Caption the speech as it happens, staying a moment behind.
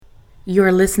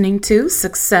You're listening to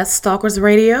Success Stalkers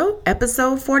Radio,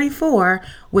 episode 44,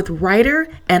 with writer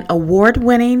and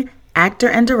award-winning actor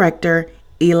and director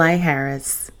Eli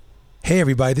Harris. Hey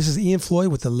everybody, this is Ian Floyd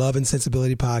with the Love and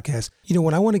Sensibility Podcast. You know,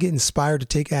 when I want to get inspired to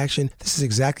take action, this is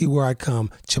exactly where I come,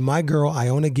 to my girl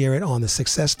Iona Garrett on the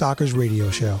Success Stalkers Radio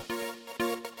Show.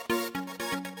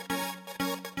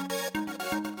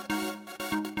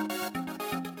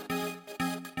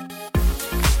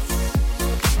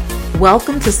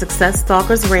 Welcome to Success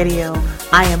Stalkers Radio.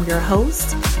 I am your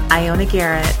host, Iona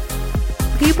Garrett.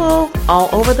 People all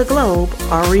over the globe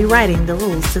are rewriting the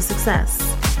rules to success.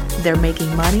 They're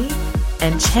making money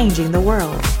and changing the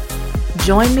world.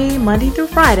 Join me Monday through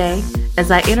Friday as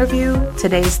I interview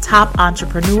today's top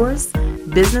entrepreneurs,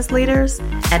 business leaders,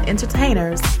 and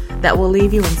entertainers that will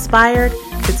leave you inspired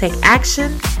to take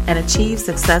action and achieve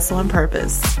success on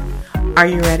purpose. Are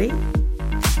you ready?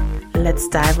 Let's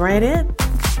dive right in.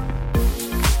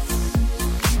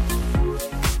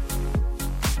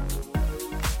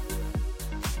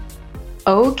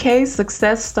 Okay,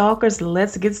 Success Stalkers,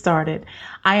 let's get started.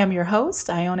 I am your host,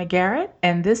 Iona Garrett,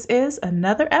 and this is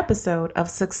another episode of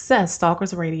Success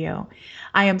Stalkers Radio.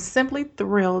 I am simply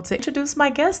thrilled to introduce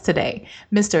my guest today,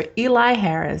 Mr. Eli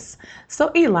Harris.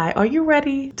 So, Eli, are you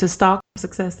ready to stalk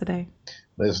success today?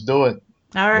 Let's do it.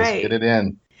 All right. Let's get it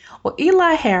in. Well,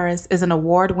 Eli Harris is an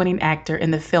award-winning actor in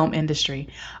the film industry.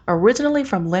 Originally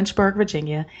from Lynchburg,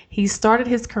 Virginia, he started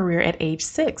his career at age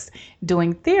 6,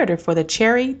 doing theater for the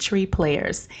Cherry Tree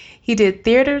Players. He did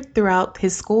theater throughout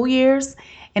his school years,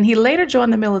 and he later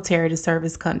joined the military to serve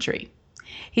his country.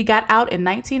 He got out in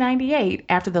 1998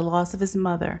 after the loss of his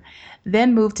mother,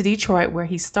 then moved to Detroit where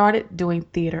he started doing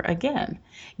theater again,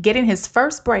 getting his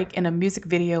first break in a music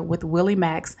video with Willie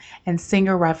Max and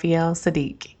singer Raphael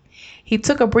Saadiq. He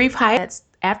took a brief hiatus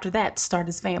after that to start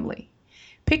his family.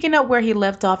 Picking up where he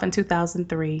left off in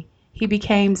 2003, he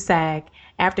became SAG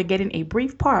after getting a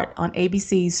brief part on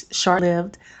ABC's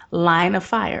short-lived Line of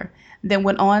Fire, then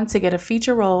went on to get a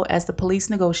feature role as the police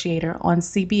negotiator on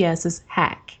CBS's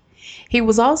Hack. He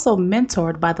was also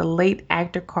mentored by the late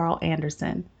actor Carl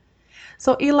Anderson.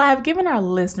 So Eli, I've given our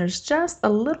listeners just a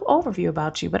little overview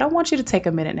about you, but I want you to take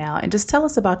a minute now and just tell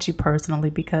us about you personally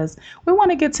because we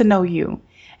want to get to know you.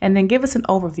 And then give us an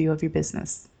overview of your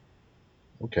business.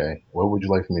 Okay. Where would you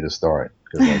like for me to start?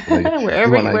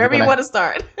 Wherever you want to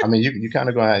start. I mean, you kind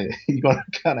of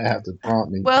gonna have to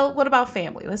prompt me. Well, what about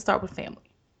family? Let's start with family.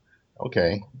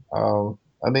 Okay.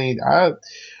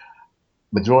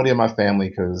 Majority of my family,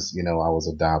 because I was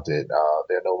adopted.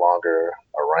 They're no longer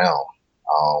around.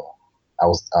 I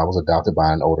was adopted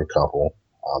by an older couple.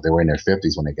 They were in their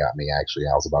 50s when they got me. Actually,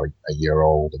 I was about a year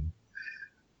old.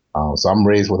 So I'm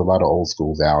raised with a lot of old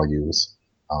school values.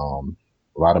 A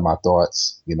lot of my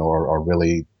thoughts, are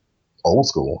really old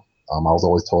school. I was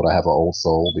always told I have an old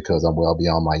soul because I'm well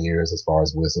beyond my years as far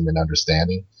as wisdom and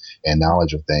understanding and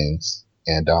knowledge of things.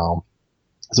 And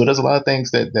so there's a lot of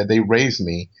things that they raised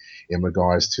me in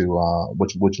regards to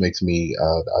which makes me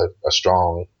a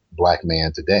strong Black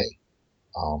man today.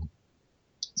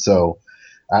 So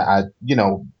I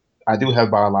do have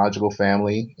biological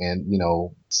family, and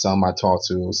some I talk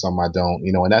to, some I don't,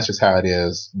 and that's just how it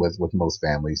is with most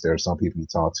families. There are some people you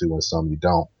talk to and some you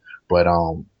don't. But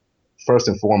first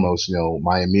and foremost,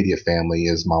 my immediate family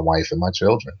is my wife and my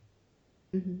children.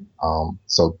 Mm-hmm.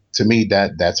 So to me,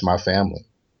 that's my family.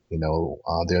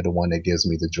 They're the one that gives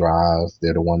me the drive.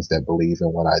 They're the ones that believe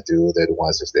in what I do. They're the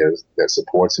ones that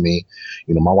supports me.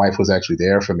 My wife was actually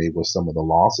there for me with some of the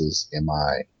losses in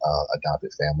my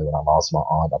adopted family. When I lost my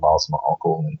aunt, I lost my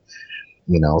uncle, and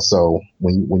so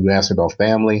when you ask me about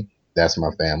family, that's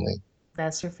my family.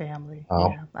 That's your family.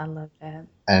 Yeah, I love that.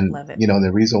 And love it.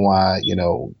 The reason why,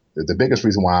 the biggest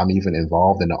reason why I'm even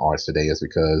involved in the arts today is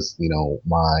because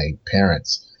my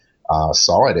parents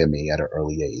saw it in me at an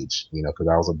early age, because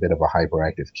I was a bit of a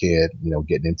hyperactive kid,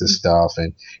 getting into stuff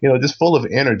and, just full of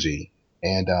energy.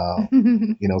 And,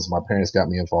 so my parents got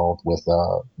me involved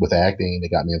with acting. They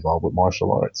got me involved with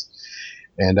martial arts.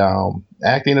 And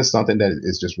acting is something that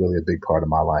is just really a big part of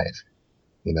my life.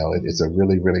 It's a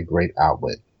really, really great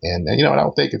outlet. And I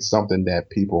don't think it's something that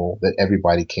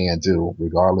everybody can do,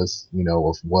 regardless,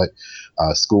 of what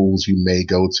schools you may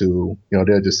go to. There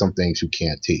are just some things you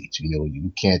can't teach.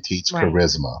 You can't teach right.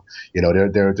 charisma.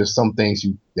 There are just some things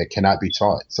that cannot be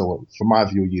taught. So from my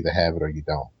view, you either have it or you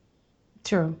don't.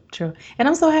 True. And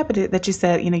I'm so happy that you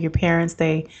said, your parents,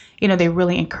 they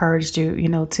really encouraged you,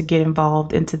 to get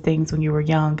involved into things when you were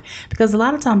young, because a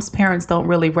lot of times parents don't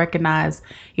really recognize,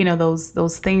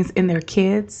 those things in their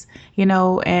kids,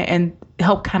 and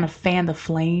help kind of fan the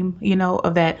flame,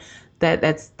 of that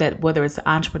that whether it's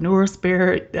entrepreneur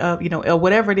spirit, or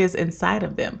whatever it is inside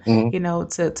of them,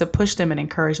 Mhm. to push them and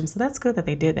encourage them. So that's good that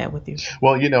they did that with you.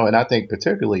 Well, and I think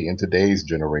particularly in today's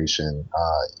generation,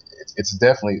 it's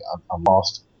definitely a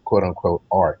lost quote unquote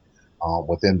art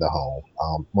within the home.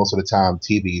 Most of the time,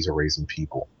 TVs are raising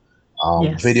people.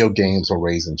 Yes. Video games are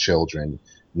raising children.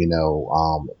 You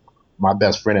know, my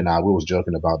best friend and I, we was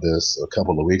joking about this a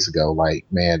couple of weeks ago. Like,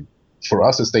 man, for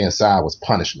us to stay inside was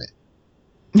punishment.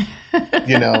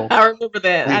 You know, I remember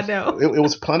that. we I know. it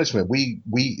was punishment.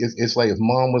 It's like if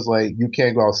mom was like, you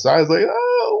can't go outside. It's like,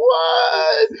 oh,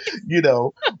 what? You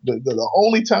know, the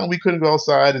only time we couldn't go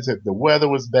outside is if the weather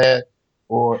was bad,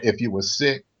 or if you were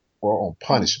sick, or on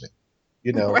punishment.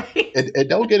 You know, Right. and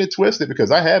don't get it twisted,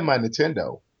 because I had my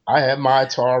Nintendo, I had my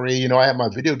Atari, I had my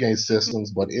video game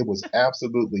systems, but it was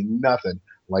absolutely nothing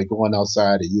like going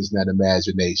outside and using that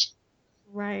imagination.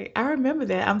 Right. I remember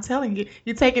that. I'm telling you,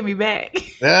 you're taking me back.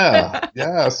 Yeah,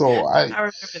 yeah. So I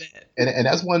remember that. and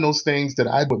that's one of those things that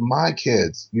I with my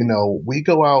kids. We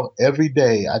go out every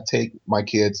day. I take my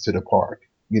kids to the park.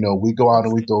 We go out and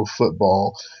That's we good. throw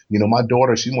football. My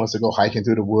daughter, she wants to go hiking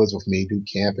through the woods with me, do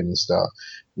camping and stuff.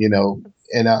 You know,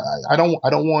 and I don't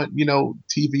want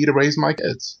TV to raise my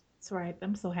kids. That's right.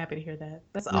 I'm so happy to hear that.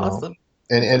 That's You know, awesome.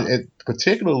 and That's and awesome. it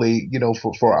particularly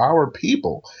for our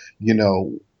people,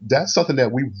 that's something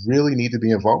that we really need to be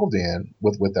involved in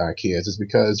with our kids, is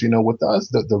because with us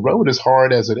the road is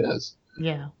hard as it is.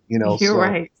 Yeah. You're So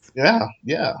right. yeah,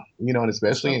 yeah, and So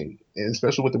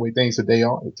especially with the way things today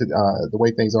are, the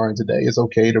way things are in today, it's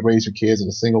okay to raise your kids as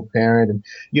a single parent, and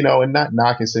and not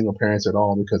knocking single parents at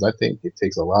all, because I think it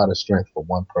takes a lot of strength for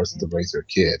one person to it raise their does.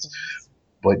 It kids. does.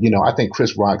 But I think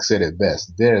Chris Rock said it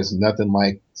best. There's nothing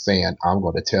like saying, "I'm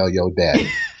going to tell your daddy."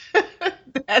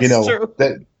 That's true.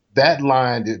 That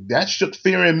line that shook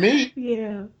fear in me.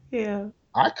 Yeah. Yeah.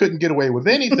 I couldn't get away with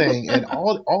anything, and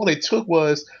all it took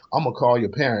was, "I'm gonna call your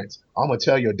parents. I'm gonna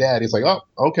tell your dad." It's like, oh,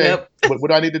 okay. Yep. What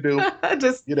do I need to do?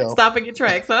 Just You know. stopping your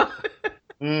tracks, huh?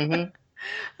 Hmm.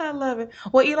 I love it.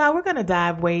 Well, Eli, we're going to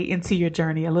dive way into your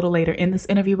journey a little later in this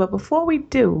interview. But before we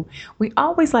do, we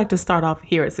always like to start off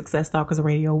here at Success Talkers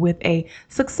Radio with a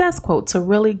success quote to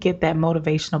really get that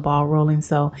motivational ball rolling.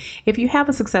 So if you have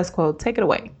a success quote, take it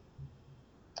away.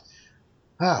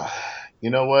 You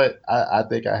know what? I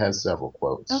think I have several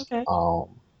quotes. Okay.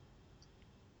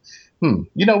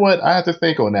 You know what? I have to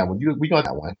think on that one. We got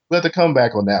that one. We have to come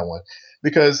back on that one,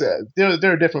 because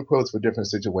there are different quotes for different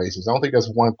situations. I don't think there's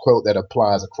one quote that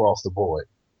applies across the board.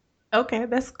 Okay,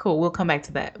 that's cool. We'll come back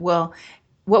to that. Well,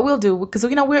 what we'll do, because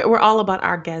we're all about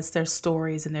our guests, their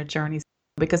stories and their journeys,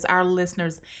 because our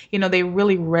listeners, they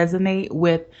really resonate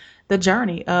with the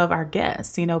journey of our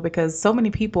guests, because so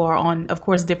many people are on, of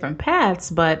course, different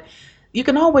paths, but you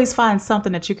can always find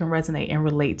something that you can resonate and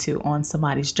relate to on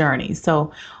somebody's journey.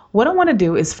 So, what I want to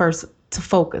do is first to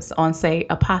focus on, say,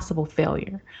 a possible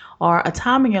failure or a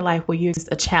time in your life where you faced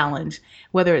a challenge,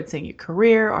 whether it's in your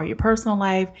career or your personal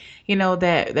life,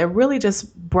 that really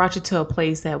just brought you to a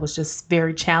place that was just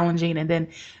very challenging. And then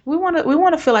we want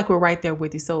to feel like we're right there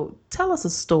with you. So tell us a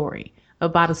story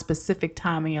about a specific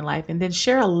time in your life, and then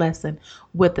share a lesson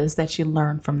with us that you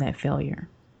learned from that failure.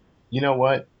 You know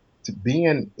what? To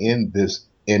being in this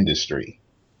industry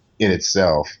in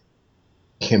itself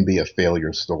can be a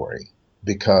failure story,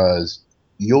 because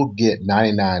you'll get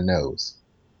 99 no's.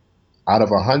 Out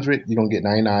of 100, you're gonna get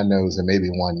 99 no's and maybe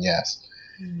one yes.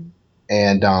 Mm.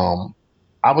 And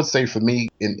I would say for me,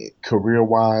 in career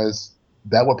wise,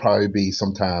 that would probably be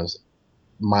sometimes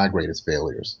my greatest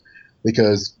failures,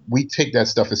 because we take that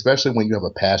stuff, especially when you have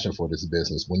a passion for this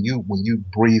business, when you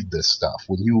breathe this stuff,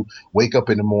 when you wake up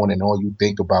in the morning, all you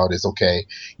think about is, okay,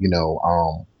 you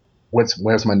know,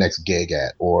 where's my next gig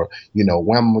at, or when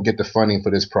I'm gonna get the funding for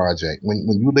this project. When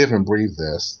you live and breathe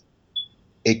this,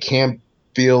 it can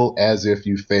feel as if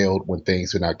you failed when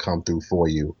things do not come through for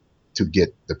you to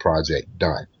get the project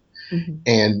done. Mhm.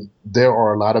 And there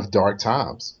are a lot of dark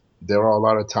times. There are a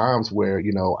lot of times where,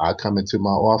 I come into my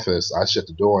office, I shut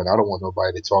the door, and I don't want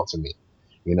nobody to talk to me.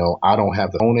 I don't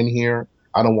have the phone in here.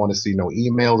 I don't want to see no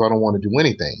emails. I don't want to do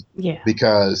anything, Yeah.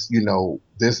 because,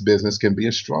 this business can be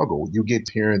a struggle. You get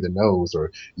hearing the no's,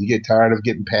 or you get tired of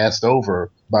getting passed over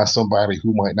by somebody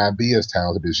who might not be as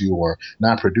talented as you, or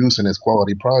not producing as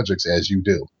quality projects as you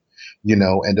do,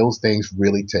 and those things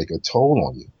really take a toll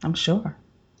on you. I'm sure.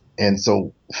 And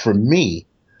so for me,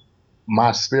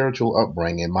 my spiritual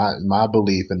upbringing, my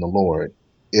belief in the Lord,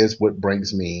 is what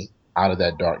brings me out of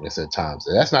that darkness at times.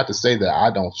 And that's not to say that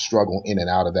I don't struggle in and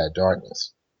out of that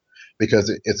darkness, because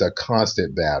it's a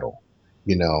constant battle.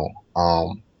 You know,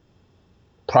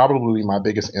 probably my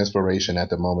biggest inspiration at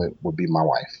the moment would be my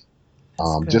wife.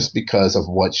 That's good. just because of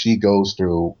what she goes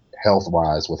through health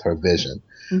wise with her vision.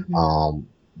 Hmm. Um,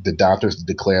 the doctors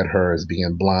declared her as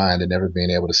being blind and never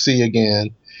being able to see again.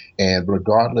 And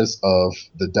regardless of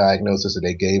the diagnosis that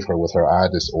they gave her with her eye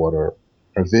disorder,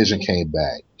 her vision came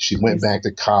back. She went Praise. back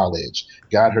to college,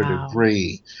 got her Wow.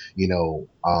 degree, you know,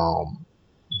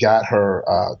 got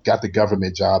the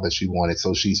government job that she wanted.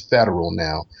 So she's federal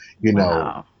now. You know,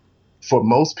 Wow. for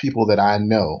most people that I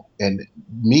know, and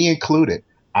me included,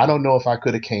 I don't know if I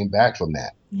could have came back from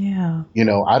that. Yeah. You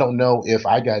know, I don't know if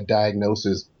I got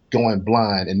diagnosis going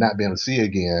blind and not being able to see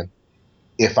again,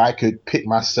 if I could pick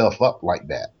myself up like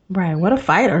that. Right. What a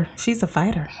fighter. She's a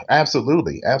fighter.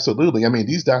 Absolutely, absolutely. I mean,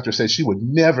 these doctors said she would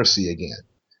never see again.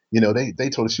 You know, they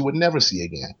told her she would never see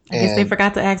again, I guess they and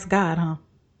forgot to ask God, huh?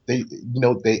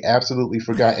 they absolutely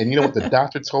forgot. And you know what the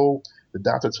doctor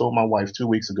told my wife 2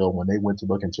 weeks ago when they went to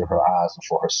look into her eyes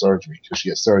before her surgery, because she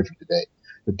had surgery today.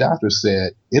 The doctor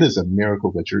said it is a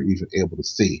miracle that you're even able to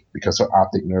see because her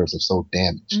optic nerves are so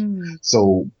damaged. Mm.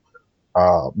 So,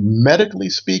 medically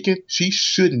speaking, she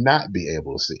should not be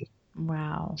able to see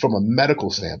Wow. from a medical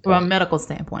From a standpoint. medical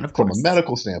standpoint, of From a course.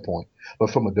 medical standpoint, but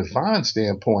from a divine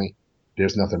standpoint,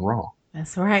 there's nothing wrong.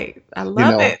 That's right. I You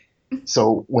love know, it.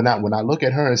 so when I look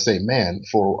at her and say, man,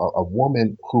 for a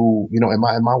woman who, you know, and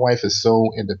my wife is so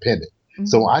independent.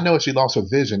 So Hmm. I know if she lost her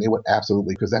vision, it would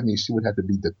absolutely, because that means she would have to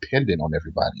be dependent on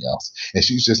everybody else. And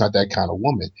she's just not that kind of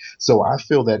woman. So I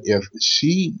feel that if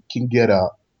she can get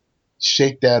up,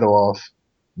 shake that off,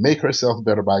 make herself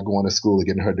better by going to school and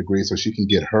getting her degree so she can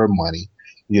get her money,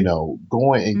 you know,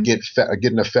 going and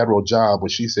getting a federal job,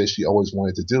 which she says she always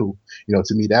wanted to do. You know,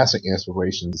 to me, that's an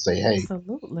inspiration to say, hey,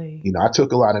 Absolutely. you know, I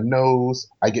took a lot of no's.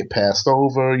 I get passed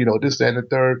over, you know, this, that, and the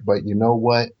third. But you know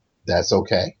what? That's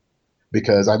okay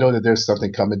because I know that there's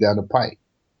something coming down the pipe.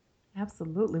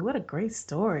 Absolutely. What a great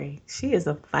story. She is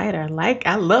a fighter. Like,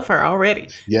 I love her already.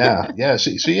 Yeah, yeah,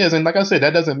 she is, and like I said,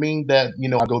 that doesn't mean that you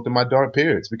know I go through my dark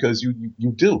periods because you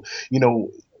do. You know,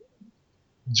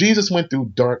 Jesus went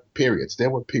through dark periods. There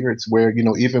were periods where you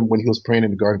know even when he was praying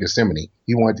in the Garden of Gethsemane,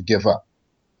 he wanted to give up.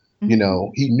 You Hmm.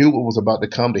 know, he knew what was about to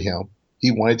come to him.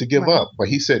 He wanted to give Right. up, but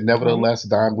he said, Right. "Nevertheless,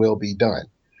 thine will be done."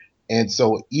 And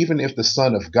so, even if the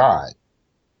Son of God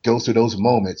goes through those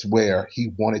moments where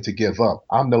he wanted to give up,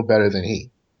 I'm no better than he.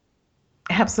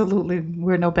 Absolutely.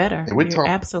 We're no better. And we're You're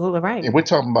talking absolutely right. and we're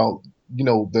talking about, you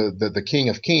know, the King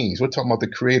of Kings. We're talking about the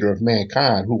creator of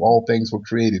mankind, who all things were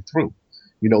created through.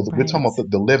 You know, we're talking about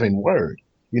Right. the living word.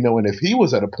 You know, and if he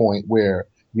was at a point where,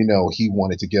 you know, he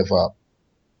wanted to give up,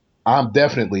 I'm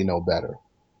definitely no better.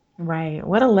 Right.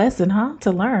 What a lesson, huh?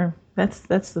 To learn.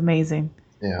 That's amazing.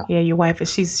 Yeah. Yeah, your wife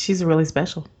is she's really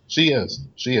special. She is.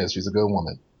 She is. She's a good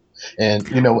woman. And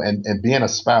you know, and being a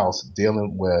spouse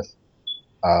dealing with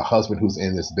a husband who's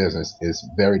in this business is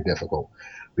very difficult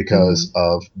Hmm. because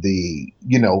of the,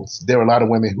 you know, there are a lot of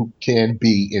women who can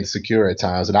be insecure at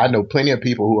times. And I know plenty of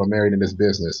people who are married in this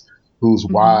business whose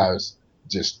Hmm. wives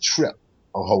just trip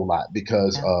a whole lot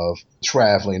because Yeah. of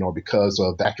traveling or because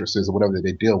of the actresses or whatever that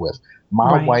they deal with.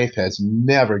 My Right. wife has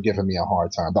never given me a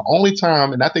hard time. The only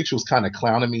time, and I think she was kind of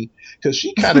clowning me because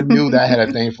she kind of knew that I had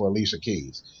a thing for Alicia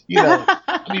Keys. You know,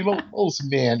 I mean, most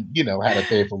men, you know, had a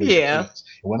thing for Alicia Yeah. Keys.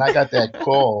 And when I got that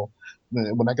call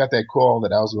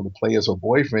that I was going to play as her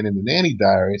boyfriend in the Nanny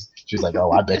Diaries, she's like,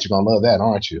 "Oh, I bet you're gonna love that,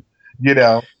 aren't you?" You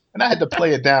know, and I had to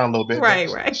play it down a little bit, but Right,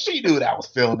 right. she knew that I was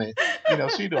feeling it. You know,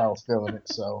 she knew I was feeling it.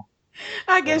 So,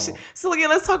 I but guess so. Yeah,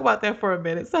 let's talk about that for a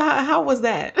minute. So how was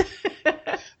that?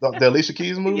 the Alicia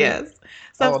Keys movie. Yes.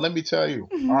 Oh, So let me tell you.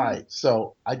 All mhm. right,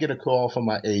 so I get a call from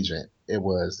my agent.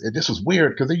 This was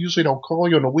weird because they usually don't call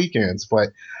you on the weekends, but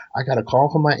I got a call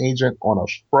from my agent on a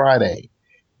Friday,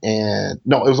 and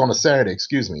no, it was on a Saturday.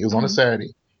 Excuse me, it was on a Mhm.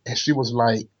 Saturday, and she was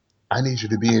like, "I need you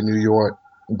to be in New York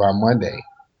by Monday,"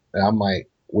 and I'm like,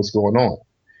 "What's going on?"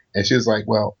 And she was like,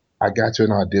 "Well, I got you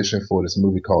an audition for this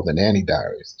movie called The Nanny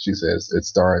Diaries." She says it's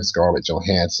starring Scarlett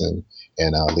Johansson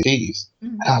and Lee Keys. Mhm.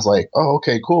 And I was like, "Oh,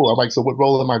 okay, cool." I'm like, "So what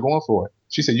role am I going for?"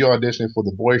 She said, "You're auditioning for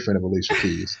the boyfriend of Alicia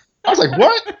Keys." I was like,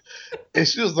 "What?" And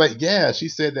she was like, "Yeah." She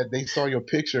said that they saw your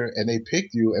picture and they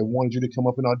picked you and wanted you to come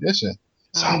up and audition.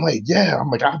 So I'm Wow. like, "Yeah." I'm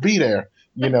like, "I'll be there."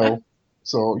 You know.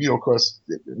 So you know, of course,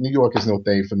 New York is no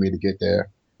thing for me to get there,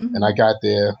 and I Mhm. got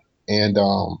there, and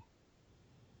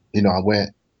you know, I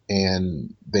went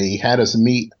and they had us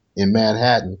meet in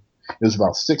Manhattan. It was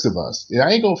about six of us. Yeah,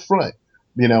 I ain't gonna front.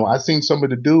 You know, I seen some of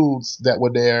the dudes that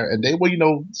were there, and they were, you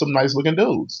know, some nice looking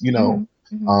dudes. Mhm.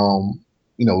 Mhm. Um,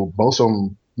 most of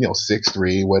them,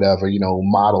 6'3", whatever,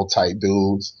 model type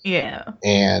dudes, Yeah.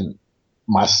 and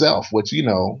myself, which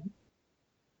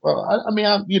well, I mean,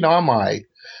 I'm all right,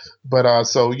 but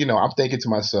so I'm thinking to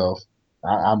myself,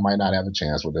 I might not have a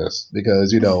chance with this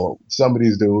because, some of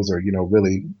these dudes are,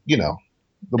 really,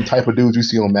 the type of dudes you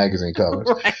see on magazine covers.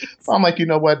 Right. So I'm like, you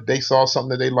know what? They saw something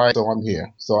that they liked, so I'm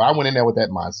here. So I went in there with that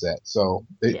mindset. So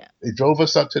they drove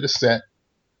us up to the set,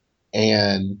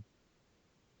 and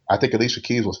I think Alicia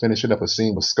Keys was finishing up a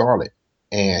scene with Scarlett.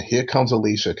 And here comes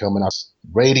Alicia coming out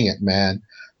radiant, man.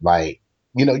 Like,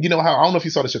 how, I don't know if you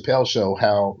saw the Chappelle show,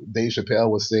 how Dave Chappelle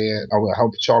was saying, or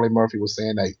how Charlie Murphy was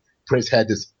saying that Prince had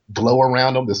this glow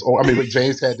around him. Rick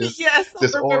James had this, Yes,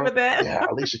 this I remember aura. that. Yeah,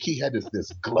 Alicia Keys had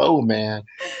this glow, man.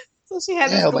 So she had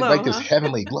this Yeah, glow, like this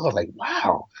heavenly glow. Like,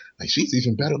 wow, like she's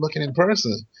even better looking in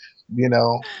person,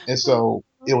 And so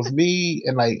it was me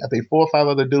and like I think 4 or 5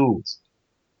 other dudes.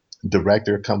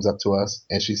 Director comes up to us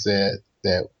and she said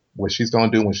that what she's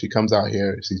gonna do when she comes out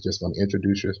here, she's just gonna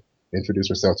introduce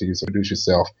herself to you, introduce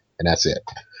yourself, and that's it.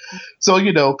 So,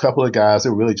 a couple of guys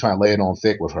that were really trying to lay it on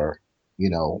thick with her,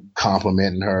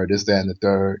 complimenting her, this, that, and the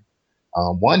third.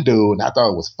 One dude, and I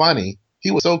thought it was funny,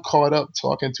 he was so caught up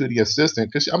talking to the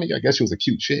assistant, because, I guess she was a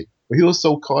cute chick, but he was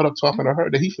so caught up talking to her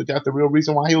that he forgot the real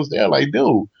reason why he was there. Like,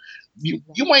 dude, you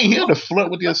ain't here to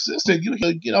flirt with the assistant. You know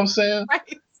what I'm saying?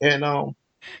 Right. And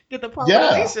get the part with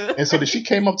Alicia. And so that she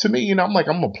came up to me, I'm like,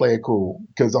 I'm gonna play it cool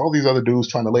because all these other dudes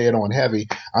trying to lay it on heavy.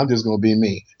 I'm just gonna be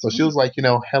me. So she was like,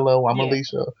 hello, I'm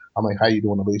Alicia. I'm like, how you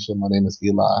doing, Alicia? My name is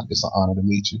Eli. It's an honor to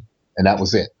meet you. And that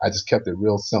was it. I just kept it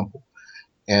real simple.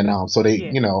 And so they,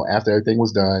 after everything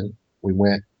was done, we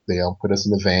went. They put us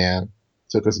in the van,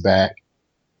 took us back.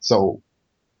 So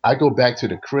I go back to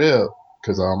the crib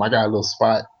because I got a little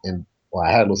spot I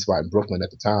had a little spot in Brooklyn at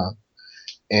the time,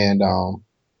 and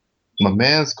my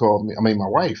wife called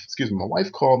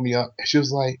me up and she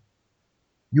was like,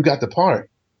 you got the part.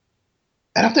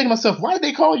 And I'm thinking to myself, why did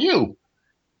they call you?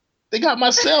 They got my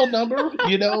cell number,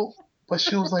 But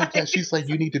she was like, yeah, she's like,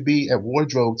 you need to be at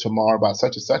Wardrobe tomorrow about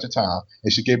such and such a time.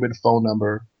 And she gave me the phone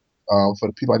number for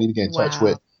the people I need to get in touch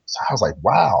with. So I was like,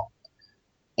 wow.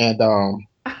 And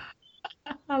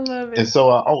I love it. And so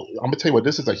I'm going to tell you what,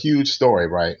 this is a huge story,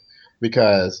 right?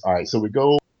 Because, all right, so we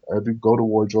go to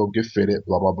Wardrobe, get fitted,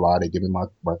 blah, blah, blah. They give me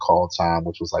my call time,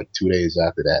 which was like 2 days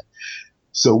after that.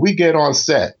 So we get on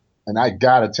set, and I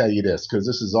got to tell you this, because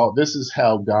this is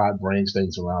how God brings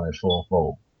things around in full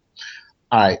fold.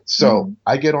 All right, so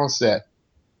I get on set,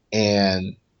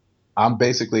 and I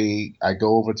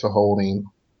go over to holding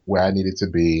where I needed to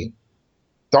be.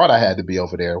 Thought I had to be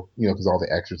over there, because all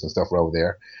the extras and stuff were over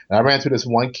there. And I ran into this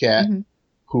one cat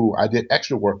who I did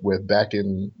extra work with back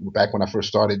when I first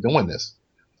started doing this.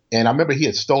 And I remember he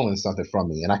had stolen something from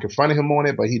me, and I confronted him on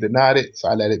it, but he denied it, so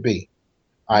I let it be.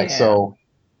 All right, so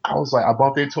I was like, I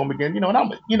bumped into him again, and I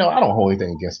don't hold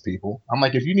anything against people. I'm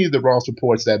like, if you need the Ross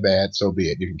reports that bad, so be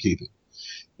it. You can keep it,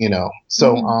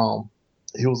 So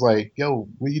he was like, yo,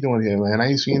 what are you doing here, man? I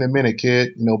ain't seen you in a minute,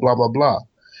 kid. Blah blah blah.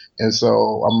 And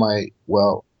so I'm like,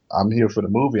 well, I'm here for the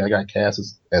movie. I got cast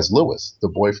as Lewis, the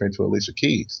boyfriend to Alicia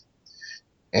Keys.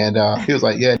 And he was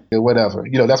like, yeah, whatever.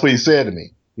 That's what he said to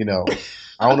me.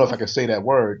 I don't know if I can say that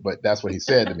word, but that's what he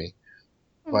said to me.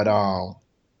 But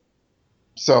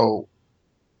so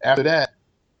after that,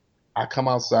 I come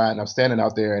outside and I'm standing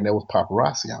out there, and there was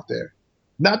paparazzi out there,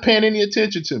 not paying any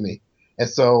attention to me. And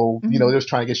so, they're just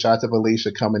trying to get shots of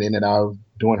Alicia coming in and out,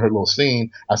 doing her little scene.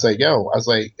 I say, y'all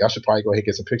should probably go ahead and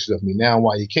get some pictures of me now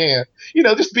while you can.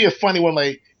 Just be a funny one,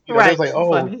 like, right. It's like,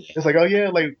 it's like, oh yeah,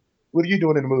 like, what are you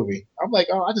doing in the movie? I'm like,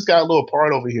 oh, I just got a little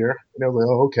part over here. And they were like,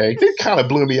 oh, okay. It kind of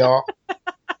blew me off.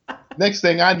 Next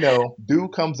thing I know,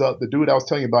 dude comes up, the dude I was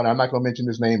telling you about, I'm not going to mention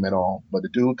his name at all, but the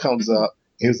dude comes up,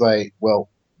 he was like, well,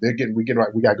 we got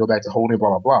to go back to holding, blah,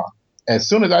 blah, blah. As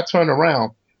soon as I turn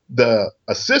around, the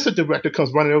assistant director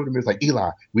comes running over to me. It's like,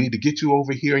 Eli, we need to get you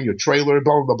over here in your trailer,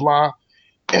 blah, blah, blah.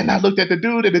 And I looked at the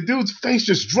dude, and the dude's face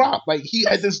just dropped. Like, he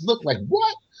had this look like,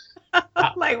 what?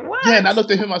 Like, what? Yeah, and I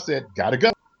looked at him, I said, gotta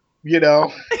go.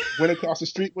 Went across the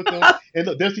street with them. And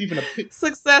look, there's even a picture.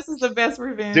 Success is the best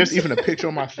revenge. There's even a picture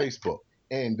on my Facebook.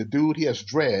 And the dude, he has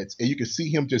dreads, and you can see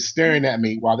him just staring at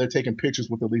me while they're taking pictures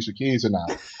with Alicia Keys and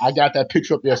I got that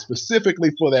picture up there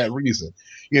specifically for that reason.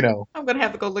 I'm gonna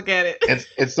have to go look at it.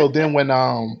 And so then when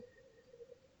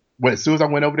as soon as I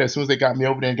went over there, as soon as they got me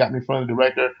over there and got me in front of the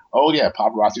director, oh yeah,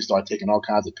 paparazzi started taking all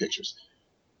kinds of pictures.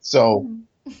 So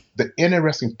the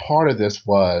interesting part of this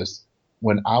was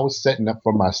when I was setting up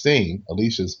for my scene,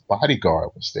 Alicia's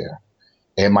bodyguard was there.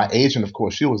 And my agent, of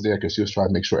course, she was there because she was trying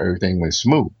to make sure everything went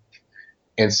smooth.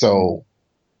 And so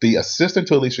the assistant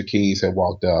to Alicia Keys had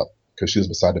walked up because she was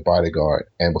beside the bodyguard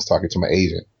and was talking to my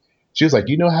agent. She was like,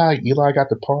 you know how Eli got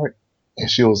the part? And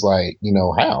she was like,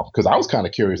 how? Because I was kind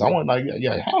of curious. I want to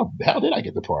know, how did I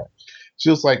get the part? She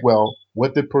was like, well,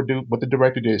 what the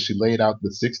director did, she laid out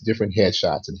the 6 different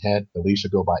headshots and had Alicia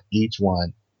go by each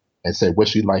one and say what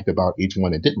she liked about each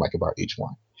one and didn't like about each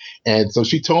one. And so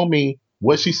she told me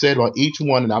what she said about each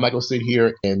one, and I'm not gonna sit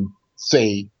here and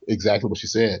say exactly what she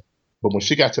said. But when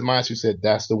she got to mine, she said,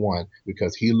 that's the one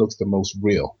because he looks the most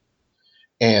real.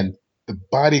 And the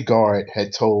bodyguard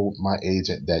had told my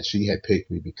agent that she had picked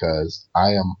me because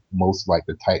I am most like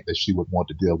the type that she would want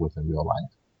to deal with in real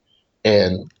life.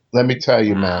 And let me tell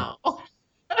you, man, Wow.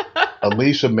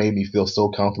 Alicia made me feel so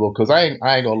comfortable because I ain't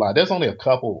gonna lie. There's only a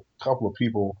couple of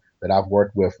people that I've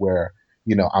worked with where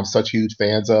I'm such huge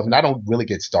fans of, and I don't really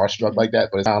get starstruck Mhm. like that,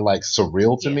 but it's kind of like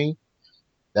surreal to Yeah. me.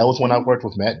 That was when I Mhm. worked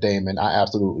with Matt Damon. I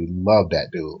absolutely love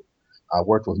that dude. I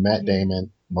worked with Matt Yeah.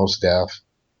 Damon, Mos Def,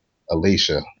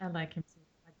 Alicia. I like him too.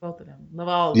 I like both of them. Love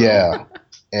all of them. Yeah.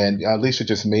 And Alicia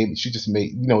she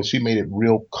made it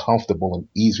real comfortable and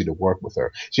easy to work with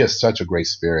her. She has such a great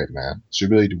spirit, man. She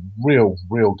really do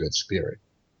real good spirit.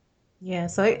 Yeah,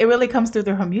 so it really comes through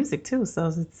her music too.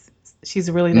 So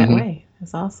she's really that Hmm. way.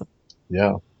 It's awesome.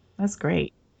 Yeah. That's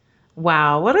great.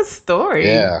 Wow, what a story.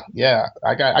 Yeah.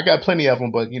 I got plenty of them,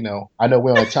 but I know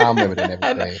we're on a time limit and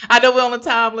everything. I know we're on the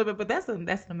time limit, but that's an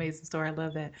amazing story. I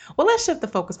love that. Well, let's shift the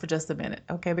focus for just a minute,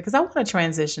 okay? Because I want to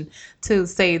transition to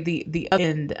say the other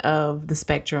end of the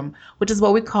spectrum, which is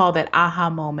what we call that aha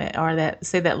moment or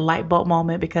that light bulb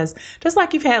moment. Because just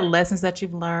like you've had lessons that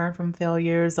you've learned from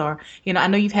failures, or I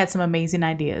know you've had some amazing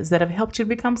ideas that have helped you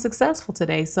become successful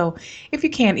today. So if you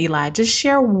can, Eli, just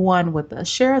share one with us.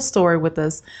 Share a story with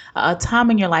us, a time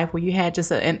in your life where you had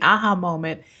just an aha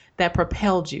moment that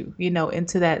propelled you,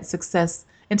 into that success,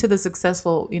 into the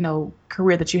successful,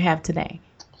 career that you have today.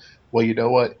 Well, you know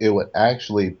what? It would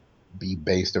actually be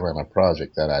based around a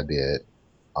project that I did,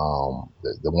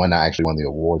 the one I actually won the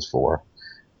awards for.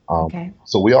 Um, Okay.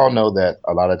 so we all know that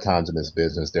a lot of times in this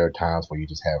business, there are times where you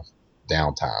just have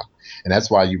downtime. And that's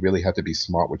why you really have to be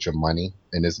smart with your money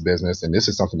in this business. And this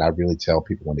is something I really tell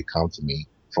people when they come to me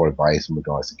for advice in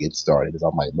regards to get started. Because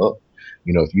I'm like, look,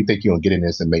 if you think you're gonna get in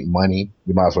this and make money,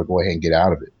 you might as well go ahead and get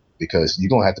out of it because you're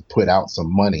gonna have to put out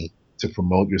some money to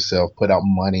promote yourself, put out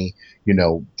money,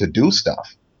 to do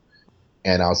stuff.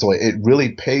 And so it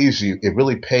really pays you. It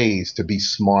really pays to be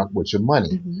smart with your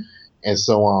money. Hmm. And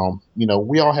so,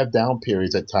 we all have down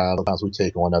periods at times. Sometimes we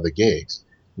take on other gigs.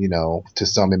 To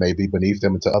some it may be beneath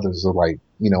them, and to others are like,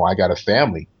 I got a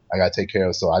family I got to take care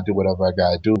of, so I do whatever I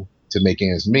got to do to make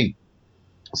ends meet.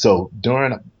 So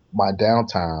during my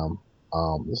downtime,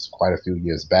 this is quite a few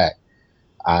years back,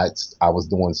 I I was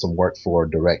doing some work for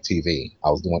DirecTV. I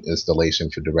was doing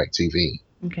installation for DirecTV.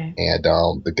 Okay. And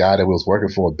the guy that we was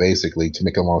working for, basically, to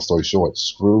make a long story short,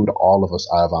 screwed all of us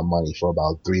out of our money for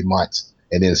about 3 months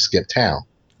and then skipped town.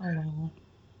 Oh wow.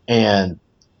 And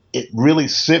it really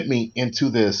sent me into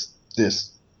this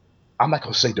I'm not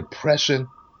gonna say depression,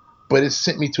 but it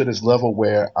sent me to this level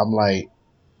where I'm like,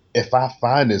 if I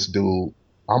find this dude,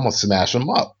 I'm gonna smash him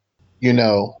up,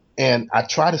 And I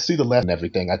try to see the lesson in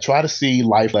everything. I try to see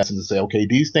life lessons and say, okay,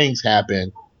 these things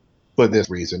happen for this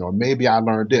reason, or maybe I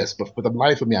learned this. But for the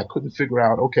life of me, I couldn't figure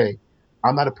out, okay,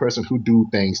 I'm not a person who do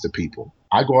things to people.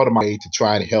 I go out of my way to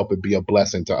try and help and be a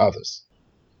blessing to others.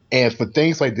 And for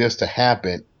things like this to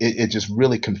happen, it just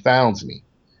really confounds me.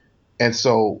 And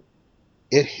so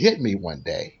it hit me one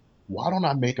day. Why don't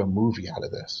I make a movie out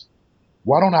of this?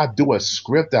 Why don't I do a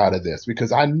script out of this?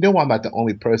 Because I know I'm not the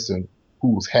only person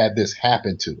who's had this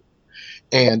happen to.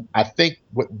 And I think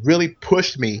what really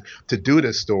pushed me to do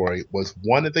this story was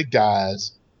one of the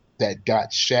guys that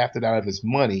got shafted out of his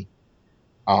money.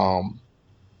 Um,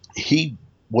 he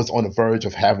was on the verge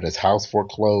of having his house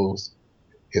foreclosed.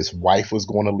 His wife was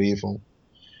going to leave him.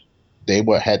 They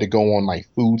had to go on like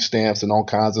food stamps and all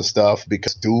kinds of stuff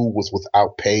because dude was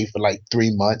without pay for like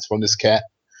 3 months from this cat.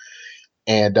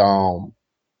 And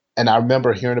I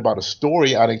remember hearing about a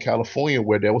story out in California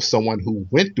where there was someone who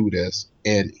went through this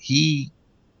and he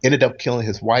ended up killing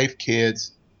his wife,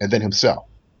 kids, and then himself.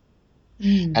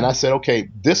 And I Mm. said, okay,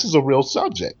 this is a real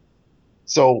subject.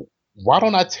 So why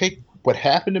don't I take what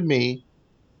happened to me,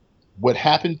 what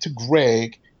happened to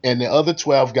Greg, and the other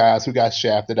 12 guys who got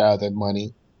shafted out of their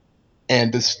money,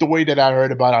 and the story that I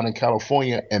heard about out in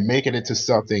California, and make it into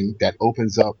something that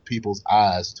opens up people's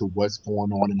eyes to what's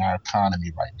going on in our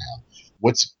economy right now.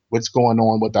 What's going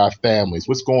on with our families?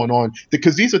 What's going on?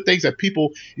 Because these are things that people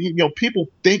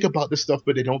think about this stuff,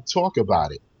 but they don't talk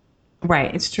about it.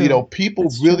 Right. It's true. People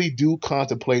That's true. really do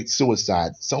contemplate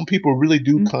suicide. Some people really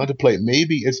do Mhm. contemplate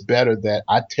maybe it's better that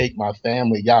I take my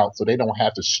family out so they don't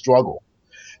have to struggle.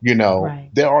 Right.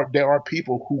 There are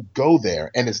people who go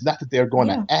there, and it's not that they're going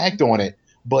to Yeah. act on it,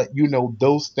 But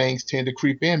those things tend to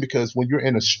creep in because when you're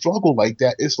in a struggle like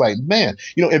that, it's like, man,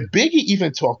 and Biggie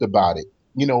even talked about it.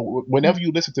 Whenever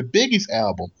you listen to Biggie's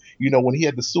album, when he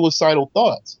had the suicidal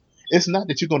thoughts, it's not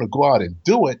that you're going to go out and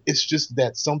do it. It's just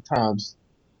that sometimes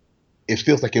it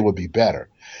feels like it would be better.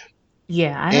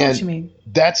 Yeah, I know what you And mean.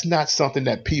 that's not something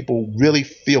that people really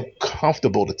feel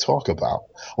comfortable to talk about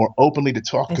or openly to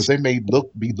talk, because It's, they may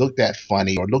be looked at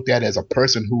funny or looked at as a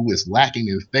person who is lacking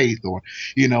in faith, or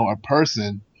a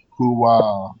person who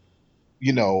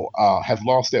have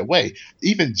lost their way.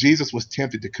 Even Jesus was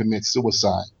tempted to commit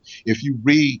suicide. If you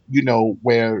read,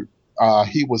 where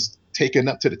he was taken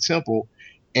up to the temple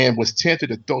and was tempted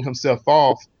to throw himself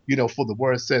off, for the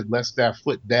word said, lest thy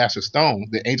foot dash a stone,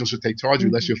 the angel should take charge of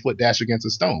you, lest hmm your foot dash against a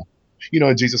stone.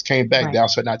 And Jesus came back, Right. thou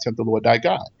shalt not tempt the Lord thy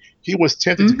God. He was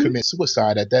tempted to hmm commit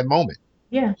suicide at that moment,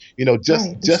 Yeah. just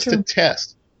Right. It's just to true.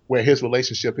 test where his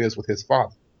relationship is with his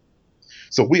father.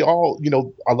 So we all,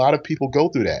 a lot of people go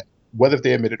through that, whether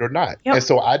they admit it or not. And Yep.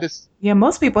 so I just, Yeah.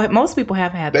 Most people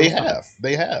have had they those have, thoughts.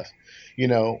 they have, you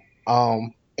know,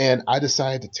 and I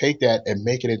decided to take that and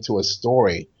make it into a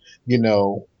story,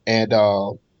 and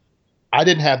I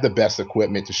didn't have the best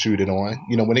equipment to shoot it on.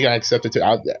 When it got accepted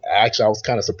I was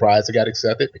kind of surprised it got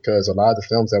accepted, because a lot of the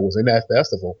films that was in that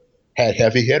festival had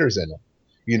heavy hitters in them.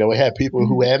 It had people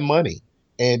who hmm had money.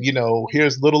 And,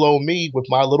 here's little old me with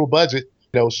my little budget,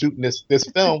 shooting this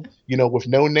film, with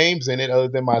no names in it other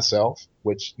than myself,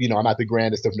 which, I'm not the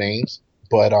grandest of names,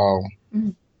 but, hmm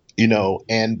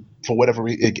and for whatever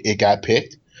reason, it got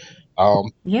picked.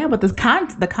 Um, Yeah, but the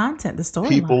content, the storyline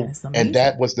People, is and amazing.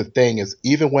 that was the thing, is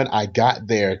even when I got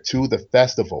there to the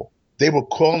festival, they were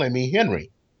calling me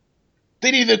Henry.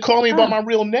 They didn't even call me by Oh, my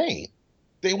real name.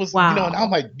 They was, and I'm wow.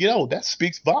 like, that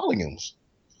speaks volumes.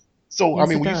 So, I Yes,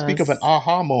 mean, it when you speak of an does.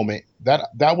 aha moment,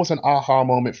 that was an aha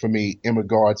moment for me in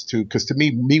regards to, because to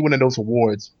me winning those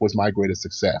awards was my greatest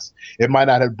success. It might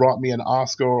not have brought me an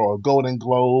Oscar or a Golden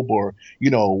Globe or,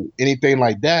 anything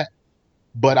like that,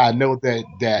 but I know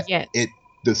that Yet. it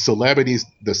the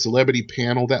celebrity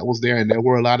panel that was there, and there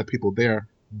were a lot of people there,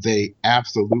 they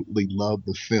absolutely loved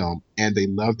the film, and they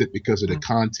loved it because of the Wow.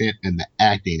 content and the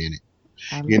acting in it.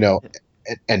 I You love know,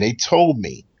 it. and they told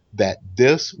me that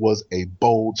this was a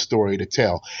bold story to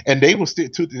tell, and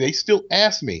they still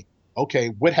ask me, okay,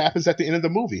 what happens at the end of the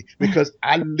movie, because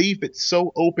I leave it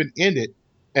so open ended,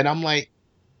 and I'm like,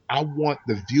 I want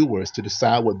the viewers to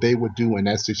decide what they would do in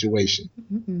that situation.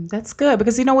 That's good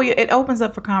because you know what? It opens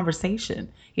up for conversation.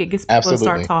 It gets people to start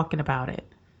Absolutely. talking about it.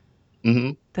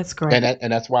 Hmm. That's and great.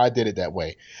 that's why I did it that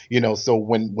way. So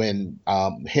when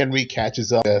Henry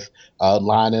catches up with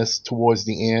Linus towards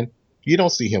the end, you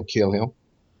don't see him kill him,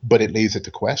 but it leaves it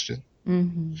to question.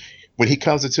 hmm When he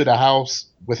comes into the house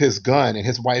with his gun and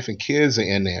his wife and kids are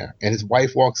in there, and his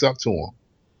wife walks up to him,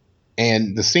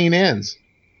 and the scene ends,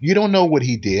 you don't know what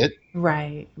he did.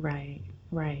 Right, right,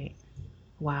 right.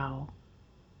 Wow.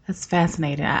 That's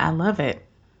fascinating. I love it.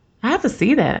 I have to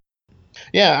see that.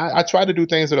 Yeah, I try to do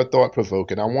things that are thought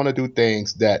provoking. I want to do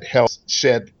things that help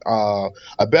shed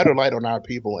a better light on our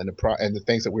people and and the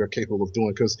things that we are capable of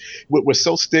doing. Because we're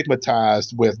so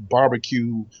stigmatized with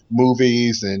barbecue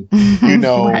movies and Right. I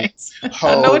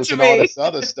know what hoes you and all mean. this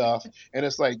other stuff. And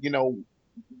it's like,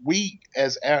 we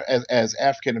as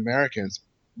African Americans,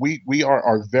 we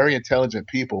are very intelligent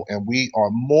people, and we are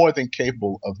more than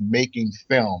capable of making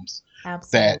films that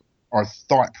Absolutely. are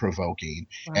thought provoking,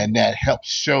 Right. and that helps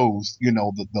shows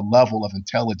the level of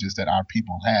intelligence that our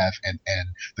people have, and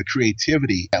the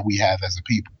creativity that we have as a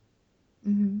people.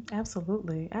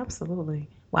 Absolutely. Absolutely.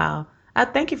 Wow. I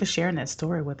thank you for sharing that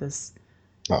story with us.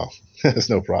 Oh, it's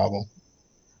no problem.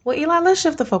 Well, Eli, let's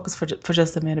shift the focus for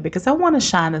just a minute because I want to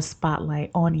shine a spotlight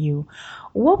on you.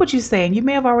 What would you say, and you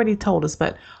may have already told us,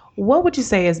 but what would you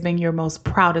say has been your most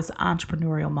proudest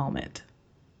entrepreneurial moment?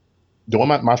 Doing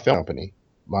my film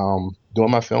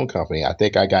company, I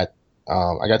think I got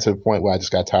to the point where I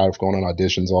just got tired of going on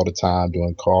auditions all the time,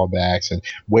 doing callbacks and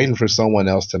waiting for someone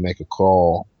else to make a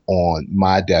call on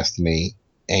my destiny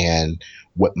and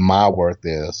what my worth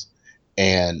is.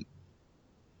 And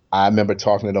I remember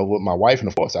talking it over with my wife, and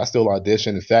of course, I still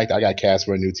audition. In fact, I got cast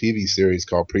for a new TV series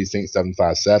called Precinct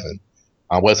 757.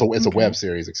 Well, it's a web Okay.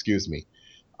 series, excuse me,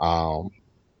 um,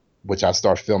 which I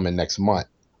start filming next month.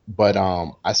 But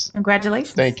thank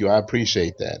Congratulations. you. I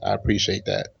appreciate that. I appreciate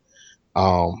that.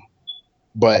 Um,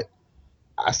 but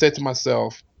I said to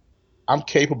myself, I'm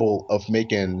capable of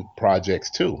making projects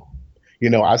too.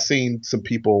 I've seen some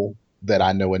people that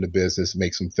I know in the business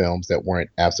make some films that weren't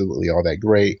absolutely all that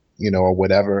great, or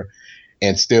whatever,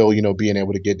 and still, being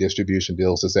able to get distribution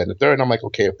deals, this, that, and the third. And I'm like,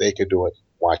 okay, if they could do it,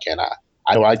 why can't I?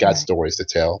 I know I got Right. stories to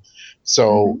tell.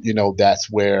 So, Hmm. that's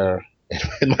where,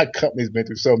 and my company's been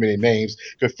through so many names.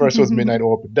 Because first was Midnight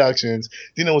Oil Productions,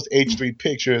 then it was H3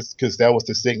 Pictures, because that was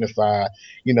to signify,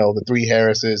 the three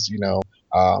Harrises,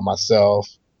 myself,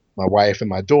 my wife, and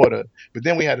my daughter. But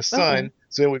then we had a Okay. son,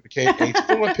 so then we became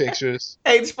H4 Pictures.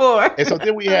 H4. And so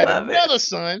then we I had love it. another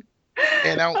son,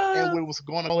 and we was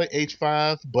going to call it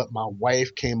H5, but my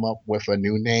wife came up with a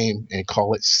new name and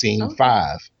call it Scene Okay.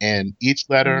 5. And each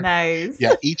letter, Nice.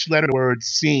 yeah, each letter of the word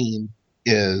scene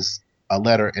is a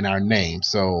letter in our name.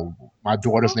 So my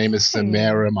daughter's name is Okay.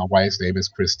 Samara, my wife's name is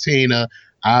Christina,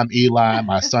 I'm Eli,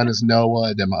 my son is Noah,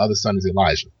 and then my other son is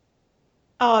Elijah.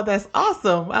 Oh, that's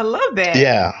awesome. I love that.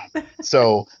 Yeah.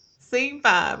 So Scene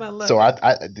five. I so love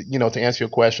I, it. I to answer your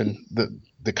question,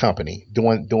 the company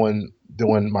doing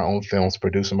my own films,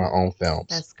 producing my own films.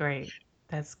 That's great.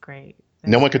 That's great.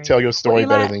 No That's one could great. tell your Well, story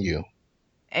better Eli, than you.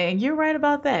 and you're right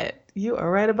about that. You are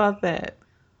right about that.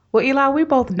 Well, Eli, we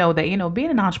both know that,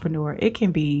 being an entrepreneur, it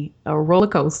can be a roller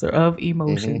coaster of Hmm.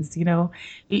 emotions.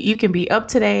 You can be up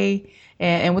today,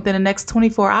 and within the next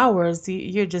 24 hours,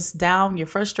 you're just down, you're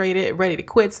frustrated, ready to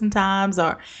quit sometimes.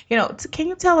 Or, can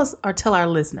you tell us or tell our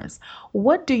listeners,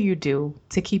 what do you do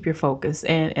to keep your focus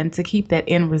and to keep that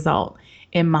end result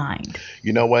in mind?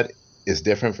 You know what? It's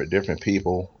different for different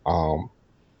people.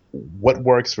 What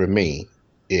works for me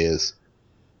is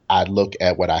I look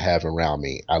at what I have around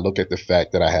me. I look at the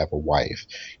fact that I have a wife,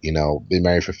 been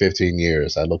married for 15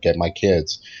 years. I look at my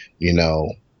kids, you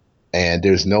know, and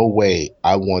there's no way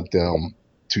I want them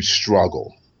to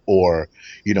struggle or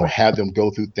Right. have them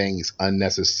go through things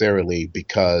unnecessarily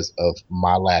because of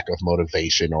my lack of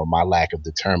motivation or my lack of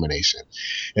determination.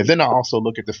 And then I also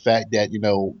look at the fact that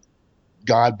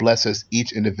God blesses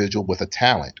each individual with a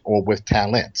talent or with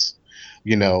talents,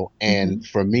 and Hmm.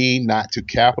 for me not to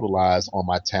capitalize on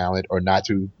my talent or not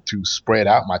to spread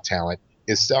out my talent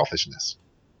is selfishness.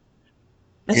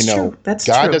 you That's know true. That's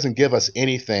God true. doesn't give us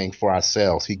anything for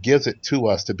ourselves. He gives it to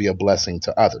us to be a blessing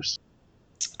to others.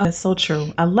 Oh, that's so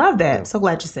true. I love you that. know So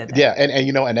glad you said yeah, that.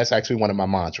 and that's actually one of my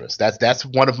mantras. That's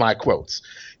one of my quotes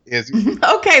is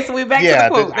Okay, so we're back to the yeah,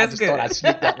 quote. I That's just thought I'd good.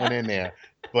 sneak that one in there.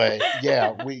 But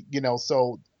yeah,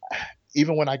 so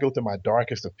even when I go through my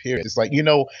darkest of periods, it's like,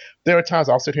 there are times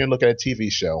I'll sit here and look at a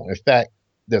TV show. In fact,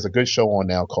 there's a good show on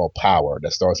now called Power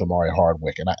that stars Amari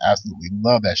Hardwick, and I absolutely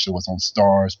love that show. It's on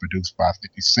Stars, produced by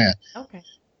 50 Cent. Okay.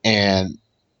 And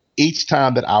each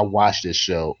time that I watch this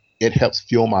show, it helps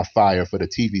fuel my fire for the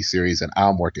TV series that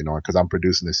I'm working on because I'm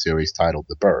producing a series titled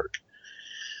The Berg.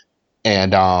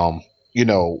 And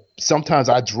sometimes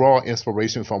I draw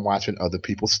inspiration from watching other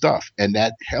people's stuff, and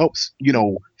that helps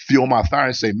fuel my fire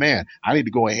and say, man, I need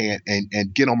to go ahead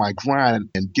and get on my grind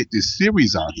and get this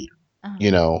series out here.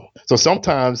 So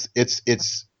sometimes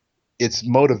it's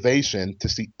motivation to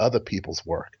see other people's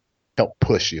work help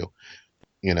push you.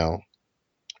 you know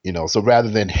so rather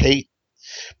than hating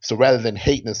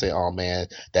and say, oh man,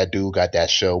 that dude got that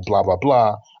show, blah blah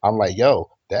blah, I'm like, yo,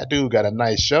 that dude got a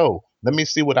nice show, let me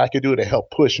see what I could do to help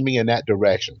push me in that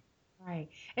direction. Right.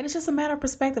 And it's just a matter of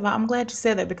perspective. I'm glad you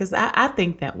said that because I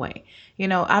think that way.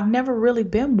 I've never really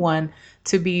been one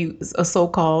to be a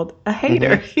so-called a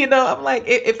hater. Hmm. I'm like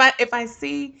if I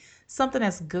see something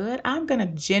that's good, I'm gonna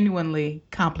genuinely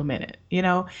compliment it,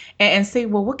 and say,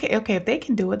 well, okay, if they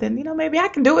can do it, then maybe I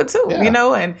can do it too,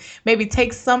 Yeah. and maybe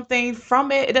take something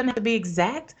from it. It doesn't have to be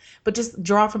exact, but just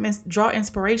draw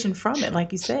inspiration from it,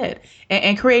 like you said,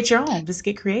 and create your own. Just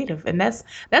get creative, and that's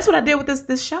what I did with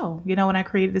this show. When I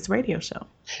created this radio show.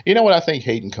 You know what I think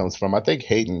hating comes from? I think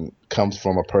hating comes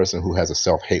from a person who has a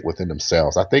self-hate within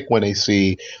themselves. I think when they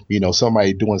see,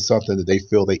 somebody doing something that they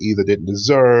feel they either didn't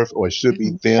deserve or it should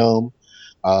be Hmm. them,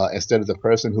 instead of the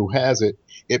person who has it,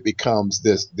 it becomes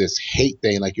this hate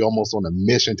thing. Like you're almost on a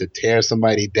mission to tear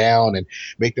somebody down and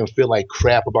make them feel like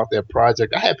crap about their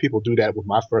project. I had people do that with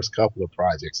my first couple of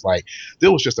projects. Like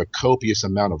there was just a copious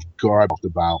amount of garbage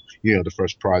about, the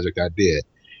first project I did.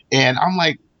 And I'm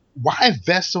like, why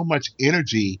invest so much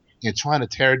energy in trying to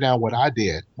tear down what I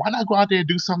did? Why not go out there and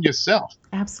do something yourself?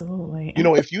 Absolutely.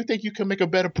 If you think you can make a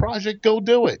better project, go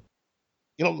do it.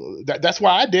 That's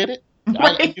why I did it.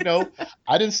 I Right.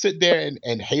 I didn't sit there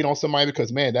and hate on somebody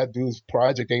because, man, that dude's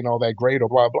project ain't all that great or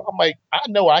blah blah. I'm like, I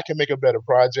know I can make a better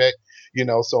project,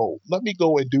 so let me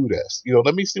go and do this.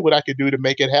 Let me see what I can do to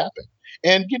make it happen.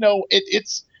 And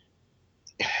it's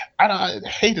I don't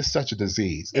hate is such a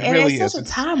disease. It And it's really such is.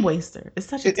 a time waster. It's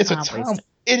such a It's a time time. waster.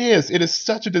 It is. It is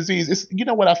such a disease. It's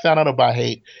what I found out about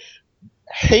hate.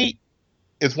 Hate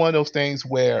is one of those things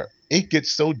where it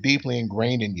gets so deeply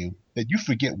ingrained in you that you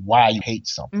forget why you hate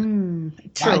something.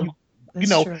 Why you True. you That's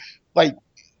know true. like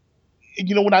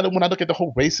when I look at the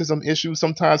whole racism issue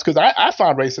sometimes, because I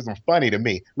find racism funny to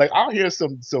me. Like I'll hear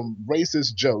some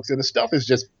racist jokes, and the stuff is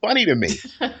just funny to me.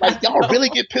 Like y'all really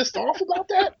get pissed off about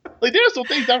that? Like there's some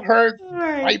things I've heard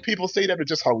white people say that are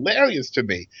just hilarious to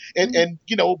me, and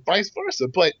vice versa.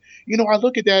 But I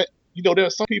look at that. There are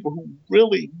some people who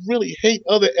really really hate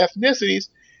other ethnicities,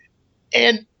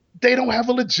 and they don't have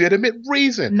a legitimate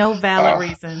reason. No valid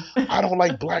reason. I don't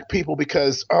like black people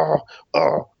because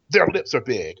their lips are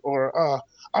big, or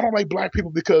I don't like black people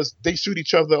because they shoot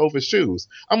each other over shoes.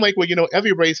 I'm like, well,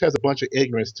 every race has a bunch of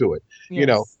ignorance to it.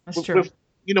 Yes, that's true.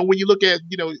 When you look at,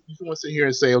 you want to sit here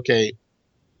and say, okay,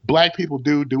 black people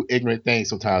do ignorant things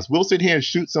sometimes. We'll sit here and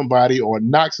shoot somebody or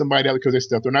knock somebody out because they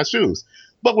stepped on our shoes.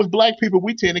 But with black people,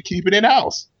 we tend to keep it in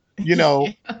house.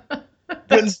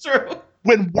 That's true.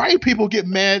 When white people get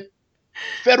mad,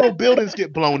 federal buildings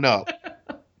get blown up.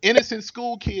 Innocent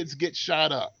school kids get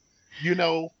shot up.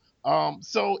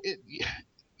 So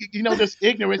there's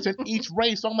ignorance in each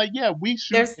race. So I'm like, yeah, we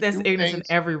shoot. There's ignorance in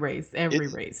every race. Every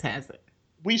race has it.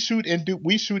 We shoot and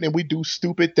we do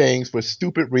stupid things for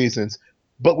stupid reasons,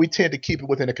 but we tend to keep it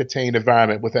within a contained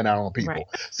environment within our own people. Right.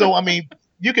 So I mean,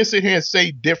 you can sit here and say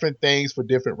different things for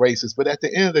different races, but at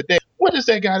the end of the day, what does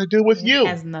that got to do with you? It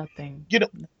has nothing.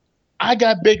 I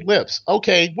got big lips.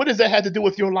 Okay, what does that have to do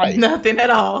with your life? Nothing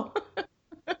at all.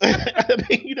 I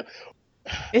mean,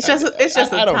 it's just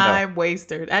a time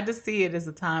waster. I just see it as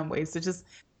a time waster.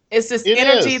 It's just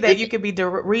energy that you could be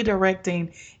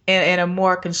redirecting in a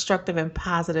more constructive and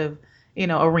positive,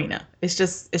 arena. It's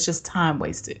just time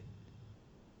wasted.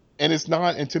 And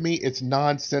to me, it's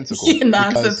nonsensical.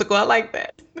 Nonsensical. I like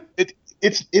that.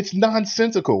 It's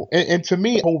nonsensical. And to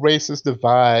me, the whole racist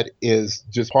divide is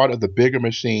just part of the bigger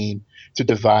machine to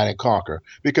divide and conquer.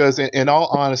 Because in all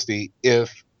honesty,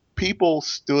 if people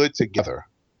stood together,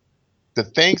 the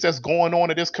things that's going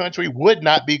on in this country would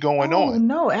not be going on.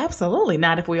 No, absolutely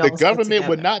not. If we all the government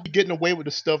would not be getting away with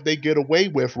the stuff they get away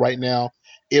with right now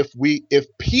if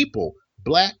people,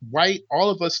 black, white, all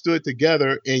of us stood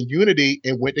together in unity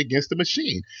and went against the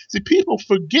machine. See, people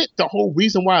forget the whole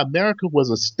reason why America was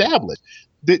established.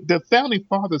 The founding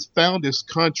fathers found this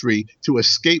country to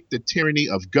escape the tyranny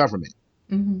of government.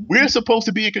 Mm-hmm. We're supposed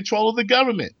to be in control of the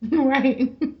government.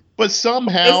 Right. But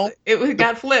somehow it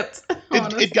got flipped.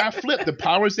 It got flipped. The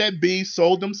powers that be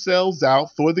sold themselves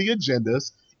out for the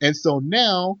agendas. And so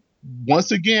now,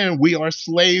 once again, we are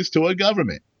slaves to a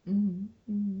government. Mm-hmm.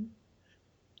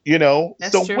 Mm-hmm.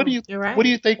 That's so true. what do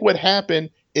you think would happen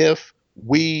if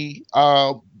we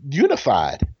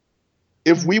unified?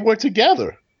 If we were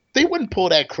together? They wouldn't pull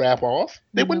that crap off.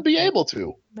 They wouldn't be able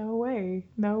to. No way.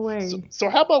 No way. So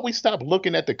how about we stop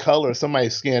looking at the color of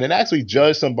somebody's skin and actually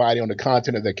judge somebody on the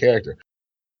content of their character?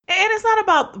 And it's not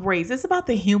about race. It's about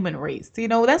the human race.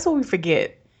 That's what we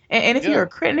forget. And if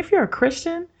you're a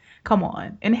Christian, come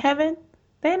on. In heaven,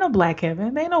 there ain't no black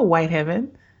heaven. There ain't no white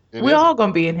heaven. We're all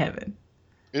going to be in heaven.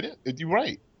 It is. You're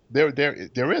right. There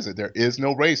isn't. There is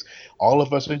no race. All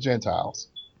of us are Gentiles.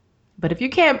 But if you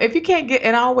can't get,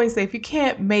 and I always say, if you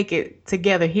can't make it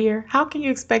together here, how can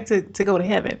you expect to go to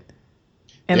heaven?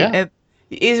 And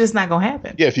it's just not going to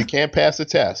happen. Yeah, if you can't pass the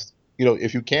test,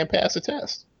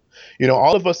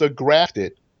 all of us are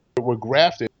grafted. We're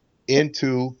grafted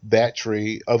into that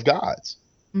tree of God's.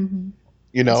 Mm-hmm.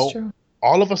 That's true.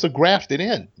 All of us are grafted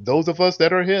in. Those of us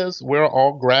that are His, we're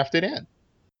all grafted in.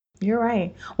 You're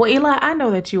right. Well, Eli, I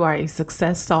know that you are a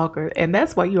success stalker, and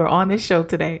that's why you are on this show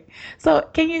today. So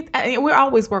we're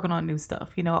always working on new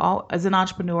stuff. As an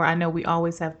entrepreneur, I know we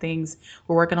always have things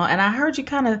we're working on. And I heard you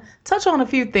kind of touch on a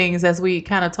few things as we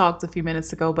kind of talked a few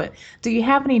minutes ago. But do you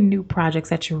have any new projects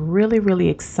that you're really, really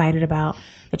excited about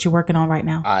that you're working on right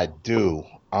now? I do.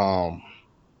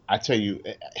 I tell you,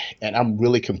 and I'm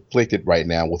really conflicted right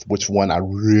now with which one I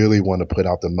really want to put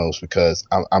out the most, because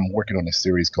I'm working on a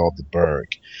series called The Berg.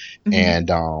 Mm-hmm.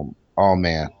 And oh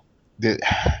man,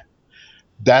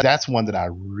 that's one that I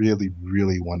really,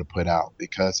 really want to put out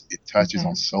because it touches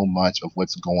on so much of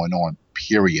what's going on,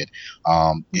 period,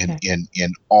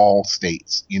 in all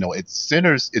states.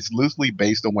 It's loosely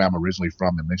based on where I'm originally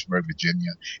from, in Lynchburg,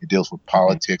 Virginia. It deals with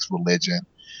politics, religion,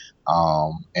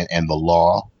 and the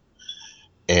law.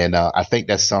 And I think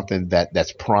that's something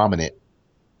that's prominent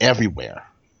everywhere.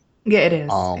 Yeah, it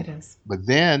is. It is. But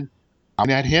then I'm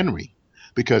at Henry,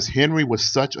 because Henry was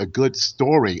such a good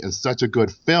story and such a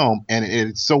good film, and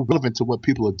it's so relevant to what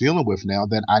people are dealing with now,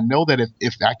 that I know that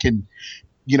if I can,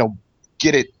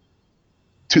 get it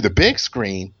to the big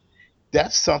screen,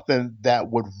 that's something that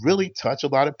would really touch a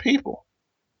lot of people.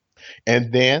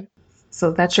 And then,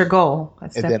 so that's your goal.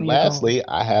 And then lastly,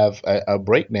 I have a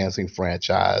breakdancing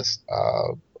franchise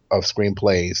of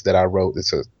screenplays that I wrote.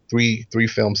 It's a three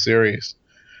film series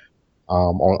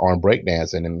on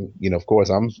breakdancing. And of course,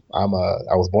 I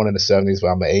was born in the '70s, but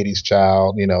I'm an '80s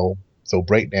child. So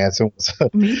breakdancing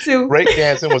was Me too.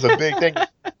 breakdancing was a big thing.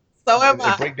 So am And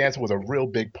I. breakdancing was a real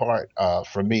big part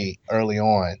for me early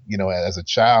on. As a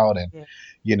child, and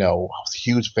Yeah. I was a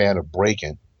huge fan of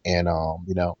breaking, and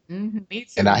Me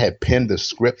and I too. had penned the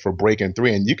script for Breaking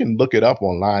 3, and you can look it up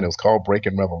online. It was called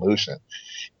Breaking Revolution.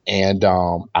 And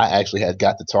I actually had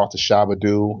got to talk to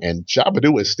Shabba-Doo, and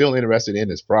Shabba-Doo is still interested in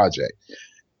this project.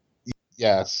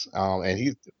 Yes, and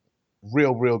he's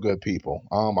real good people.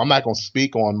 I'm not going to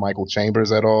speak on Michael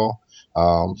Chambers at all,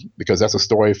 because that's a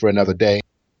story for another day.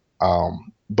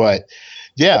 But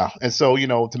yeah, and so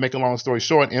to make a long story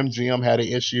short, MGM had an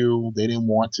issue. They didn't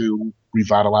want to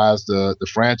revitalize the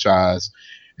franchise,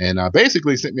 and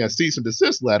basically sent me a cease and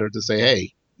desist letter to say,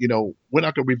 hey, we're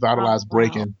not going to revitalize Oh, wow.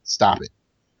 Breaking. Stop it.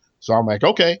 So I'm like,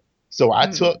 okay. So I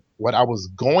Mm. took what I was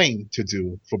going to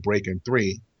do for Breaking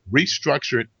 3,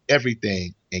 restructured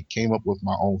everything, and came up with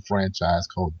my own franchise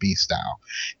called B Style.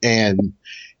 And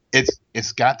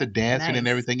it's got the dancing and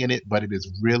Nice. everything in it, but it is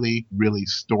really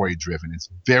story driven. It's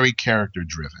very character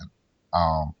driven.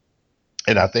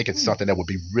 And I think it's something that would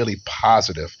be really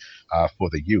positive for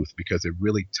the youth, because it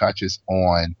really touches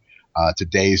on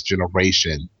today's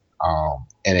generation.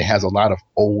 And it has a lot of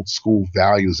old school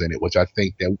values in it, which I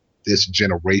think that this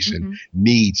generation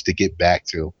needs to get back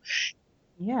to.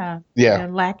 Yeah. Yeah. They're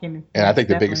lacking. And I think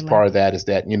the Definitely biggest part of that is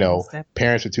that, Most definitely.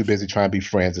 parents are too busy trying to be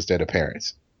friends instead of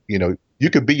parents. You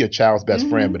could be your child's best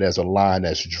friend, but there's a line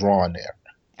that's drawn there.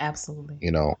 Absolutely.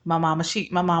 My mama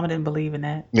didn't believe in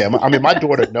that. Yeah, my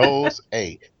daughter knows,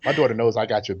 my daughter knows I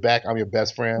got your back. I'm your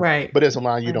best friend. Right. But there's a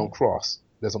line you Right. don't cross.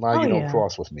 There's a line you don't yeah.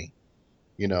 cross with me.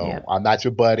 Yeah. I'm not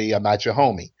your buddy. I'm not your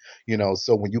homie.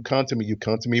 So when you come to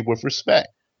me with respect.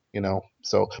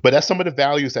 So, but that's some of the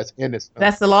values that's in this.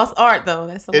 That's the lost art, though.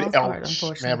 That's the lost art,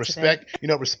 unfortunately. Man, respect.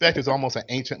 Today. Respect is almost an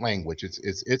ancient language.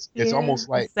 It's Yeah, almost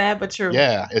like, it's sad but true.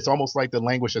 yeah, it's almost like the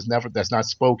language that's not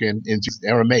spoken in just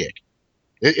Aramaic.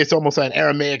 It's almost an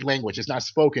Aramaic language. It's not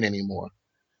spoken anymore.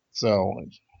 So,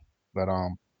 but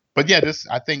yeah,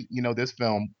 I think this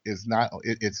film is not.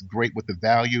 It's great with the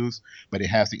values, but it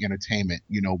has the entertainment.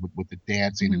 With the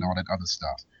dancing and all that other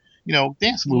stuff.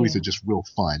 Dance movies are just real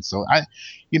fun. So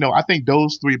I think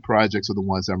those three projects are the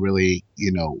ones I'm really,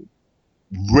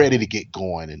 ready to get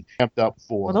going and amped up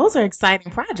for. Well, those are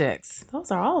exciting projects.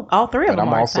 Those are all three of them.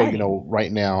 But I'm also, exciting.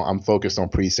 Right now I'm focused on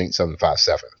Precinct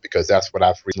 757 because that's what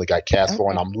I've recently got cast for,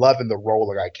 and I'm loving the role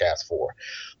I got cast for.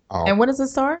 And when does it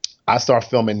start? I start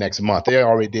filming next month. They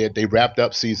already did. They wrapped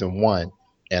up season 1,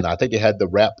 and I think they had the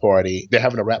wrap party. They're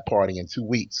having a wrap party in 2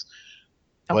 weeks.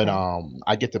 But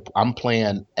I'm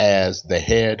playing as the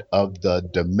head of the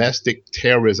domestic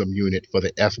terrorism unit for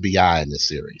the FBI in this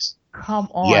series. Come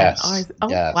on. Yes.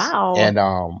 Yes. Wow. And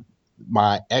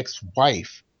my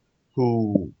ex-wife,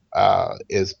 who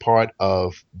is part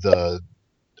of the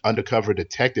undercover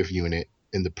detective unit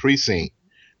in the precinct,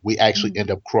 we actually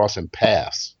end up crossing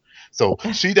paths. So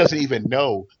she doesn't even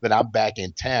know that I'm back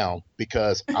in town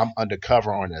because I'm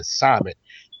undercover on an assignment.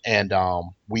 And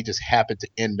we just happened to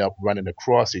end up running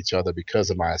across each other because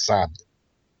of my assignment.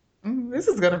 This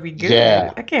is gonna be good.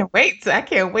 Yeah. I can't wait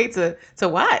to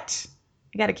watch.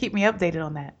 You got to keep me updated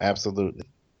on that. Absolutely.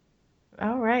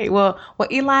 All right. Well,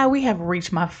 Eli, we have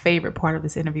reached my favorite part of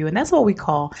this interview, and that's what we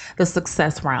call the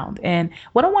success round. And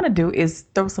what I want to do is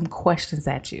throw some questions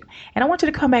at you, and I want you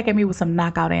to come back at me with some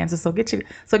knockout answers. So get your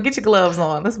gloves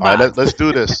on. Let's box. All right, let's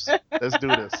do this. Let's do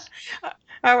this.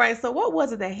 All right. So what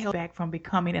was it that held back from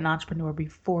becoming an entrepreneur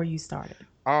before you started?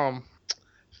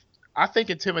 I think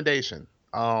intimidation.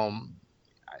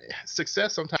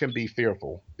 Success sometimes can be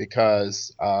fearful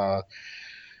because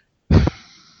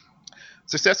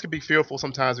success can be fearful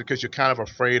sometimes because you're kind of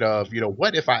afraid of,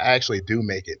 what if I actually do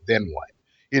make it? Then what?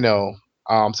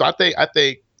 So I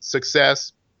think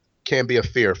success can be a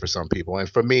fear for some people. And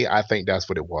for me, I think that's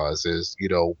what it was is,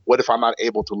 what if I'm not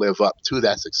able to live up to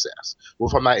that success?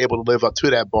 What if I'm not able to live up to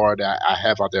that bar that I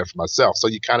have out there for myself? So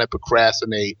you kind of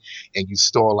procrastinate and you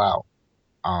stall out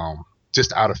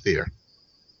just out of fear.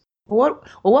 What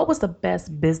was the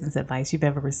best business advice you've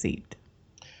ever received?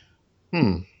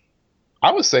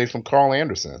 I would say from Carl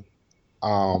Anderson.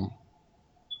 In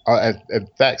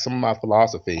fact, some of my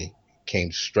philosophy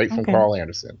came straight from Carl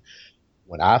Anderson.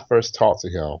 When I first talked to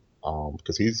him,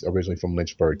 because he's originally from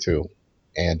Lynchburg too,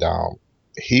 and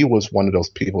he was one of those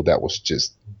people that was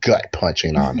just gut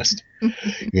punching honest, and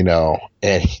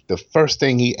the first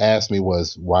thing he asked me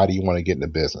was, why do you want to get into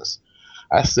business?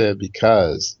 I said,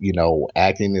 because,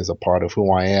 acting is a part of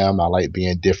who I am. I like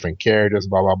being different characters,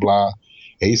 blah, blah, blah.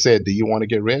 And he said, "Do you want to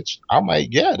get rich?" I'm like,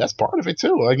 "Yeah, that's part of it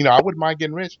too. I wouldn't mind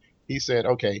getting rich." He said,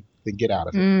 "Okay, then get out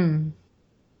of it." Mm.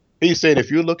 He said,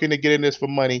 "If you're looking to get in this for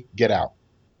money, get out."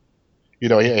 He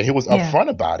was Yeah. upfront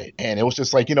about it, and it was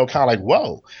just like, kind of like,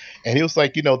 whoa. And he was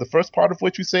like, the first part of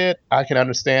what you said, I can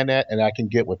understand that, and I can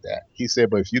get with that. He said,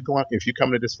 but if you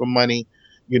come to this for money,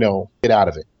 get out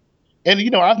of it. And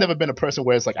I've never been a person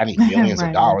where it's like I need millions of Right,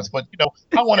 right. dollars, but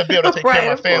I want to be able to take care of Right,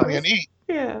 my of family and course. eat,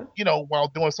 Yeah. while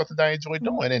doing something that I enjoy Mhm.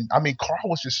 doing. And I mean, Carl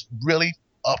was just really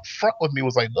upfront with me.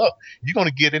 Was like, look, you're going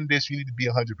to get in this. You need to be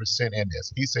 100% in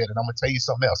this. He said, and I'm going to tell you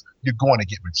something else. You're going to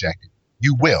get rejected.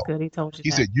 You That's will. good. He told you He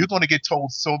that. said, you're going to get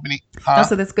told so many, No, huh?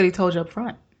 so that's good. He told you up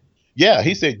front. Yeah,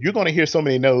 he said, you're going to hear so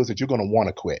many no's that you're going to want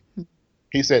to quit. Hmm.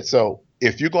 He said, so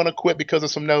if you're going to quit because of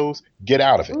some no's, get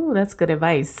out of it. Ooh, that's good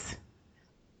advice.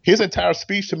 His entire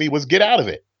speech to me was get out of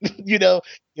it.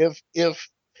 if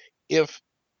if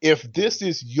if this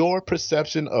is your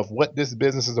perception of what this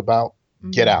business is about,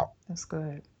 get out. That's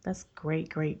good. That's great,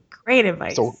 great, great So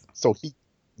advice. so he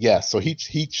so he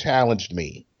challenged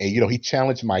me, and he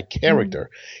challenged my Mm. character,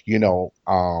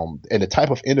 and the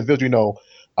type of individual,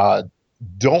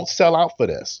 don't sell out for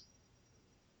this.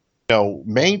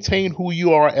 Maintain who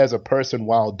you are as a person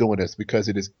while doing this, because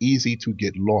it is easy to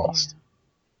get lost.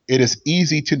 It is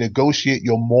easy to negotiate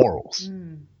your morals.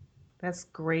 Mm. That's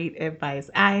great advice.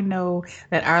 I know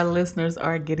that our listeners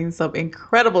are getting some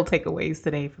incredible takeaways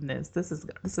today from this. This is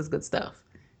good stuff.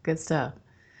 Good stuff.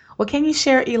 Well, can you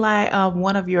share, Eli,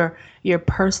 one of your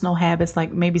personal habits,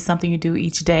 like maybe something you do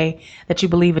each day that you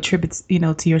believe attributes,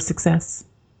 to your success?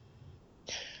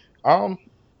 Um,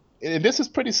 and this is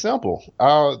pretty simple.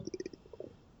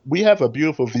 We have a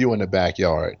beautiful view in the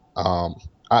backyard. I'm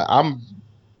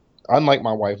unlike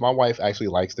my wife. My wife actually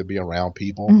likes to be around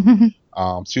people.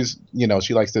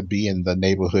 She likes to be in the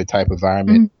neighborhood type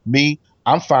environment. Me,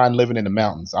 I'm fine living in the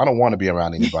mountains. I don't want to be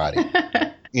around anybody.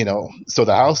 So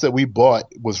the house that we bought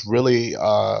was really um,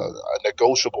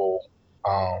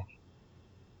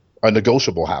 a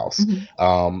negotiable house.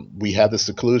 Mhm. We have the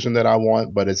seclusion that I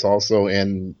want, but it's also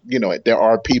there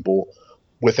are people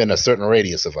within a certain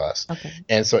radius of us. Okay.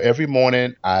 And so every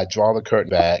morning I draw the curtain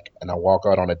back and I walk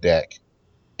out on the deck,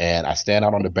 and I stand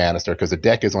out on the banister, because the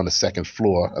deck is on the second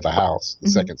floor of the house, the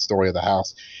second story of the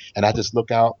house. And I just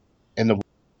look out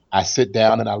I sit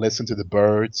down and I listen to the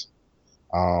birds.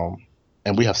 Um,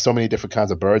 and we have so many different kinds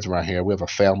of birds around here. We have a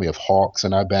family of hawks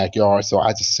in our backyard. So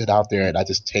I just sit out there and I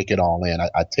just take it all in. I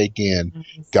take in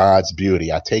Nice. God's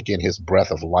beauty. I take in his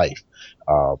breath of life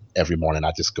every morning.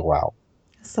 I just go out.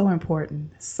 So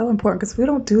important. So important because we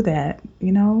don't do that.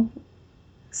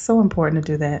 So important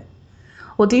to do that.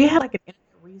 Well, do you have like an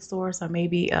internet resource or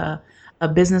maybe a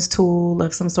business tool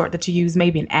of some sort that you use,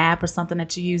 maybe an app or something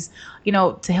that you use,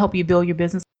 to help you build your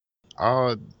business?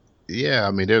 Uh, yeah,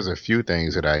 I mean, there's a few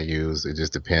things that I use. It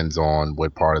just depends on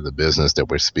what part of the business that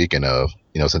we're speaking of.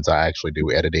 Since I actually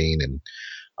do editing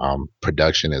and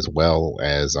production as well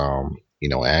as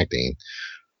acting.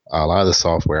 A lot of the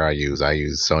software I use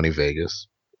Sony Vegas,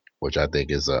 which I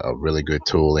think is a really good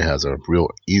tool. It has a real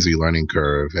easy learning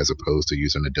curve as opposed to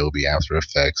using Adobe After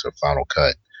Effects or Final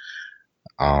Cut.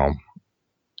 Um,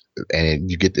 and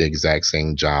you get the exact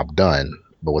same job done,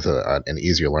 but with an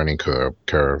easier learning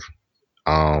curve.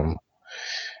 Um,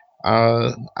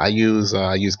 I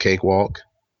use Cakewalk,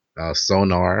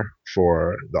 Sonar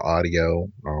for the audio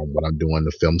when I'm doing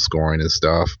the film scoring and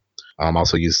stuff. I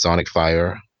also use Sonic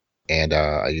Fire, and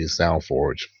I use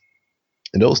SoundForge.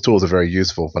 And those tools are very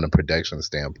useful from a production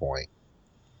standpoint.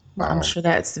 Well, I'm Um, sure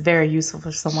that's very useful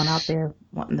for someone out there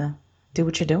wanting to do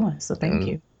what you're doing. So thank and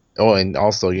you. and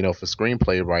also, for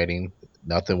screenplay writing,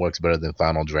 nothing works better than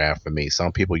Final Draft for me.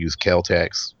 Some people use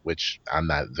Caltex, which I'm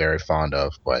not very fond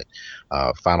of, but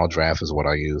Final Draft is what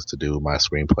I use to do my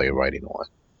screenplay writing on.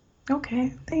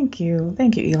 Okay, thank you.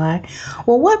 Thank you, Eli.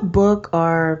 Well, what book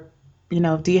or,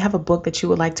 do you have a book that you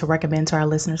would like to recommend to our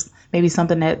listeners? Maybe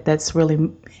something that's really,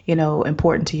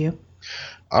 important to you?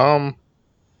 Um,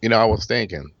 I was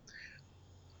thinking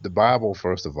the Bible,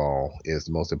 first of all, is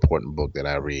the most important book that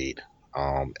I read.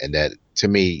 And that to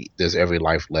me, there's every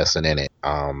life lesson in it.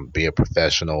 Be it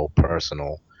professional,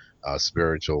 personal,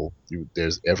 spiritual.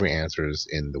 There's every answer is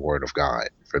in the Word of God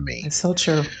for me. It's so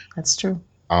true. That's true.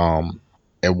 Um,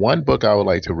 and one book I would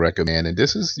like to recommend, and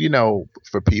this is,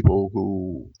 for people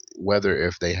who, whether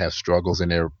if they have struggles in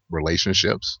their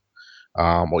relationships,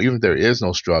 or even if there is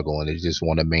no struggle and they just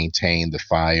want to maintain the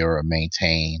fire or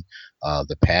maintain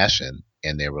the passion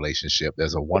in their relationship,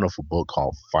 there's a wonderful book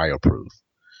called Fireproof.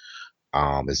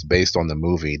 It's based on the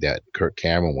movie that Kirk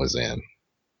Cameron was in,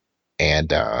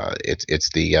 and it's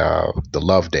the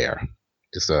Love Dare.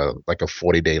 It's a like a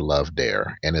 40-day love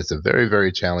dare, and it's a very,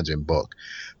 very challenging book.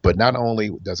 But not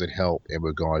only does it help in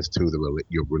regards to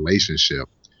your relationship,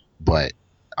 but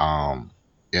um,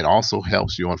 it also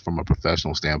helps you on from a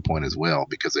professional standpoint as well,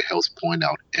 because it helps point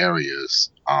out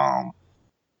areas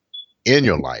in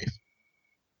your life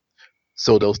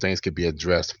so those things can be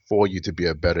addressed for you to be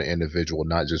a better individual,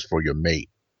 not just for your mate,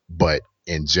 but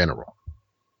in general.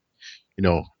 You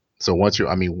know, so once you're,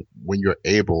 I mean, when you're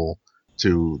able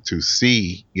to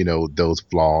see, those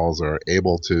flaws, or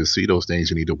able to see those things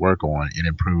you need to work on, it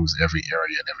improves every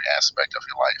area and every aspect of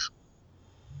your life.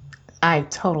 I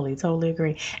totally, totally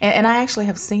agree. And I actually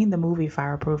have seen the movie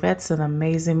Fireproof. That's an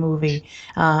amazing movie.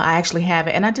 I actually have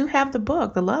it. And I do have the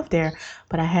book, The Love Dare,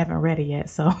 but I haven't read it yet.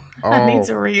 So I need Oh,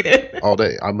 to read it. all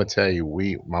day. I'm gonna tell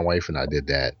you, my wife and I did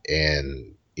that,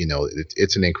 and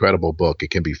it's an incredible book.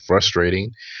 It can be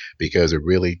frustrating because it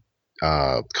really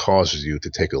causes you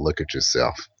to take a look at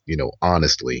yourself.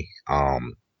 Honestly,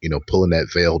 pulling that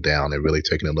veil down and really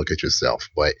taking a look at yourself.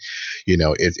 But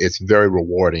it's very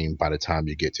rewarding by the time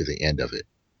you get to the end of it.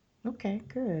 Okay,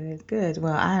 good, good.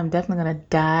 Well, I am definitely going to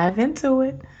dive into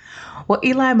it. Well,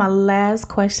 Eli, my last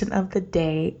question of the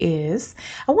day is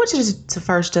I want you to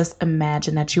first just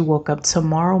imagine that you woke up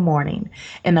tomorrow morning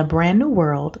in a brand new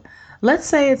world. Let's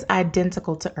say it's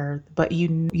identical to Earth, but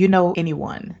you know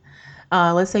anyone.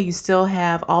 Let's say you still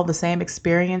have all the same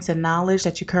experience and knowledge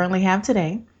that you currently have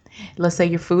today. Let's say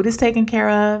your food is taken care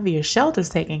of, your shelter is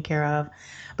taken care of,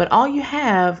 but all you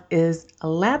have is a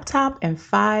laptop and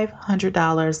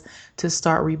 $500 to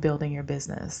start rebuilding your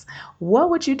business. What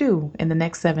would you do in the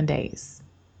next 7 days?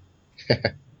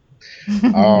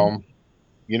 Um,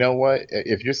 you know what?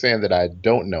 If you're saying that I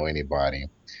don't know anybody,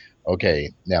 okay,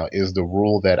 now is the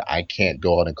rule that I can't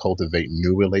go out and cultivate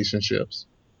new relationships?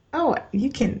 Oh, you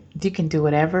can do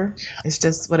whatever. It's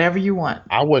just whatever you want.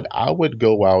 I would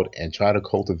go out and try to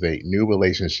cultivate new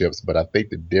relationships, but I think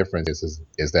the difference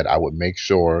is that I would make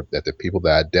sure that the people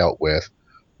that I dealt with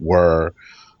were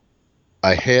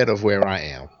ahead of where I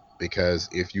am. Because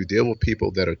if you deal with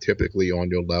people that are typically on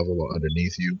your level or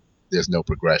underneath you, there's no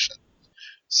progression.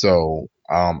 So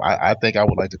I think I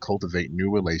would like to cultivate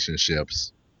new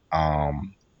relationships,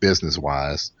 business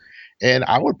wise, and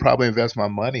I would probably invest my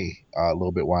money a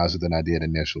little bit wiser than I did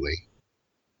initially.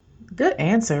 Good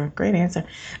answer. Great answer.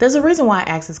 There's a reason why I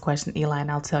asked this question, Eli,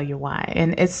 and I'll tell you why.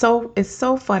 And it's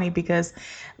so funny because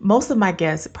most of my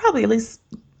guests, probably at least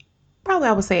probably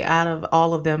I would say out of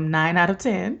all of them, 9 out of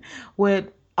 10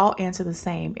 would all answer the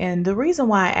same. And the reason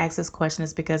why I ask this question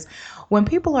is because when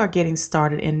people are getting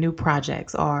started in new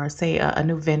projects or say a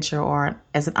new venture or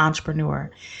as an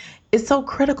entrepreneur, it's so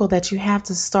critical that you have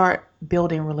to start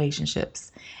building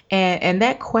relationships. And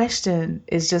that question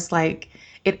is just like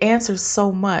it answers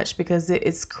so much because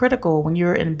it's critical when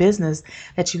you're in business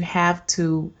that you have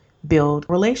to build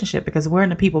relationship because we're in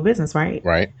the people business, right?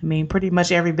 Right. I mean, pretty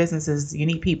much every business is you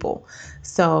need people.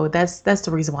 So that's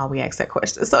the reason why we ask that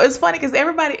question. So it's funny because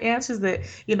everybody answers it,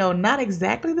 not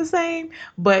exactly the same,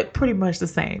 but pretty much the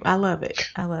same. I love it.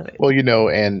 I love it. Well,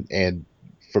 and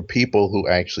for people who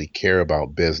actually care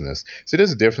about business, so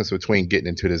there's a difference between getting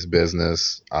into this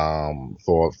business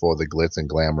for the glitz and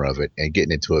glamour of it, and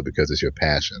getting into it because it's your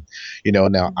passion. Now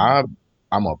Mhm.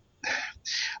 I'm a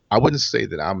I wouldn't say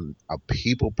that I'm a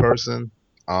people person.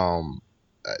 Um,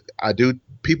 I do.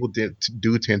 People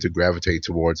do tend to gravitate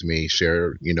towards me,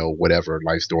 share whatever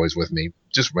life stories with me,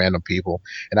 just random people,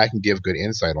 and I can give good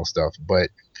insight on stuff. But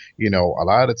a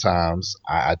lot of the times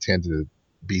I tend to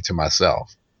be to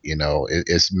myself.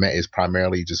 It's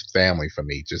primarily just family for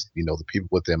me, just the people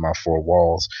within my four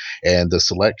walls, and the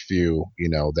select few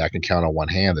that I can count on one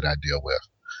hand that I deal with.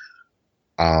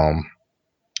 Um,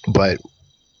 but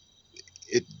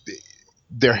it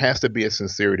there has to be a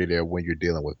sincerity there when you're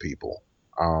dealing with people.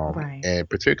 Right. And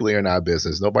particularly in our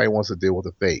business, nobody wants to deal with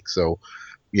a fake. So,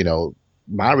 you know,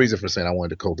 my reason for saying I wanted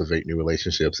to cultivate new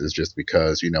relationships is just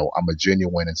because, I'm a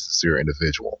genuine and sincere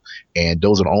individual. And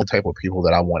those are the only type of people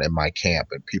that I want in my camp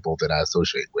and people that I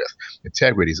associate with.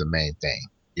 Integrity is the main thing.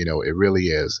 It really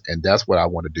is. And that's what I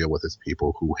want to deal with is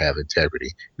people who have integrity.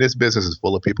 This business is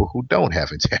full of people who don't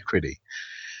have integrity.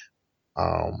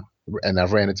 Um, and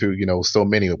I've ran into, so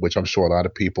many, which I'm sure a lot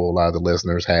of people, a lot of the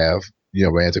listeners have,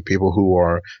 ran into people who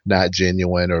are not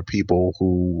genuine or people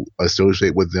who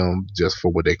associate with them just for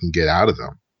what they can get out of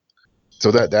them.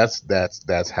 So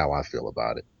that's how I feel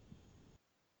about it.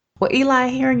 Well, Eli,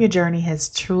 hearing your journey has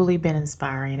truly been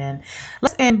inspiring. And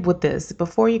let's end with this.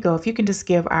 Before you go, if you can just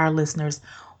give our listeners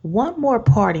one more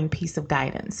parting piece of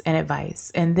guidance and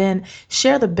advice, and then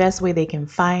share the best way they can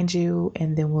find you,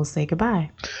 and then we'll say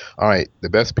goodbye. All right, the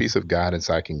best piece of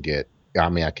guidance I can get.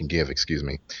 I can give, excuse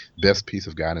me. Best piece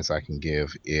of guidance I can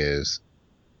give is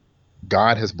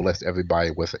God has blessed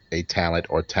everybody with a talent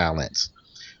or talents,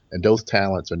 and those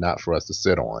talents are not for us to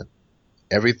sit on.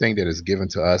 Everything that is given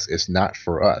to us is not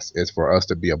for us. It's for us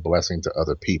to be a blessing to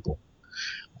other people.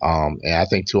 And I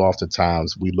think too often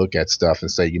times we look at stuff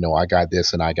and say, I got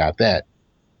this and I got that,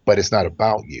 but it's not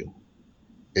about you.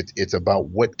 It's about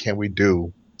what can we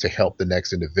do to help the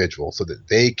next individual so that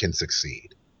they can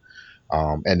succeed.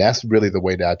 And that's really the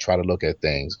way that I try to look at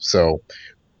things. So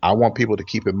I want people to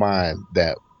keep in mind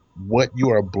that what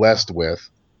you are blessed with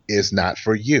is not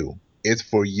for you. It's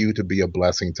for you to be a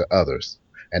blessing to others.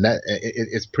 And that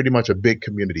it's pretty much a big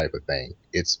community type of thing.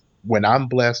 It's when I'm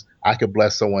blessed, I could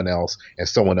bless someone else and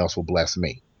someone else will bless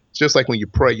me. It's just like when you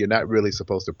pray, you're not really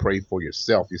supposed to pray for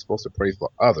yourself. You're supposed to pray for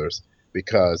others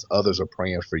because others are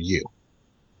praying for you.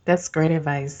 That's great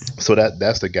advice. So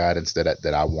that's the guidance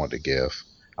that I want to give.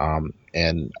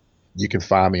 And you can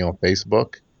find me on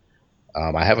Facebook.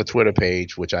 I have a Twitter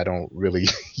page, which I don't really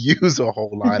use a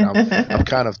whole lot. I'm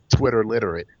kind of Twitter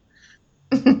literate.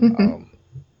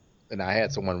 And I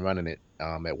had someone running it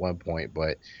at one point,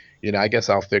 but I guess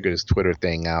I'll figure this Twitter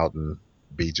thing out and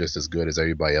be just as good as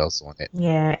everybody else on it.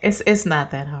 Yeah, it's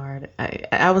not that hard.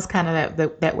 I was kind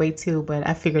of that way too, but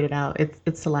I figured it out.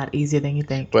 It's a lot easier than you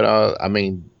think. But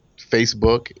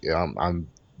Facebook,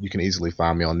 you can easily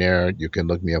find me on there. You can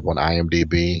look me up on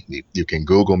IMDb. You can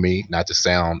Google me, not to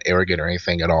sound arrogant or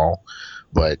anything at all,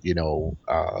 but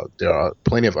there are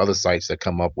plenty of other sites that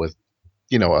come up with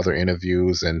other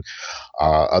interviews and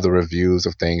other reviews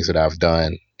of things that I've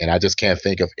done. And I just can't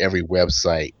think of every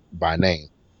website by name.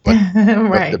 But,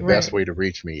 but the best way to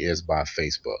reach me is by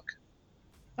Facebook.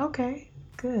 Okay,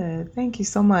 good. Thank you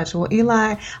so much. Well,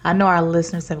 Eli, I know our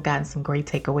listeners have gotten some great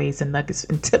takeaways and nuggets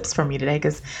and tips from you today,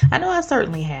 because I know I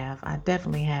certainly have. I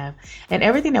definitely have. And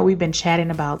everything that we've been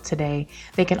chatting about today,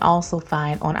 they can also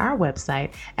find on our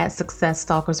website at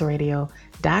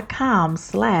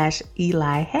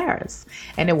successstalkersradio.com/Eli Harris.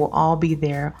 And it will all be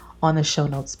there on the show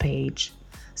notes page.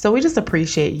 So we just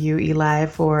appreciate you, Eli,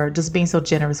 for just being so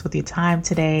generous with your time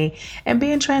today and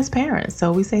being transparent.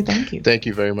 So we say thank you. Thank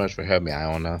you very much for having me,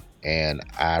 Iona. And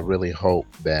I really hope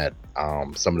that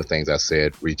some of the things I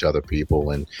said reach other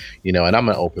people. And, and I'm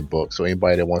an open book. So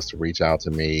anybody that wants to reach out to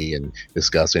me and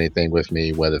discuss anything with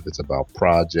me, whether if it's about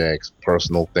projects,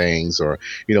 personal things, or,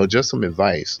 just some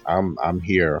advice, I'm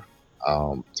here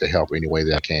to help any way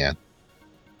that I can.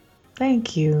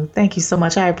 Thank you. Thank you so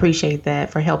much. I appreciate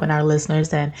that, for helping our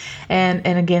listeners. And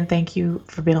again, thank you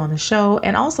for being on the show.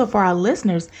 And also for our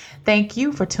listeners, thank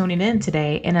you for tuning in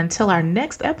today. And until our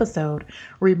next episode,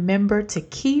 remember to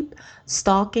keep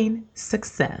stalking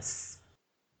success.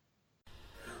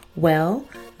 Well,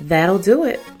 that'll do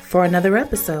it for another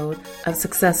episode of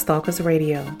Success Stalkers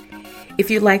Radio.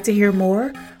 If you'd like to hear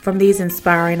more from these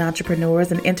inspiring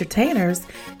entrepreneurs and entertainers,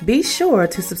 be sure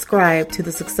to subscribe to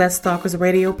the Success Stalkers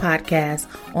Radio podcast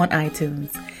on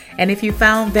iTunes. And if you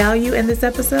found value in this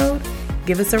episode,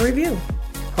 give us a review,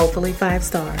 hopefully 5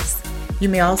 stars. You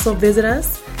may also visit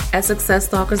us at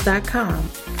successstalkers.com.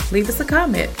 Leave us a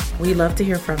comment. We'd love to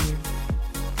hear from you.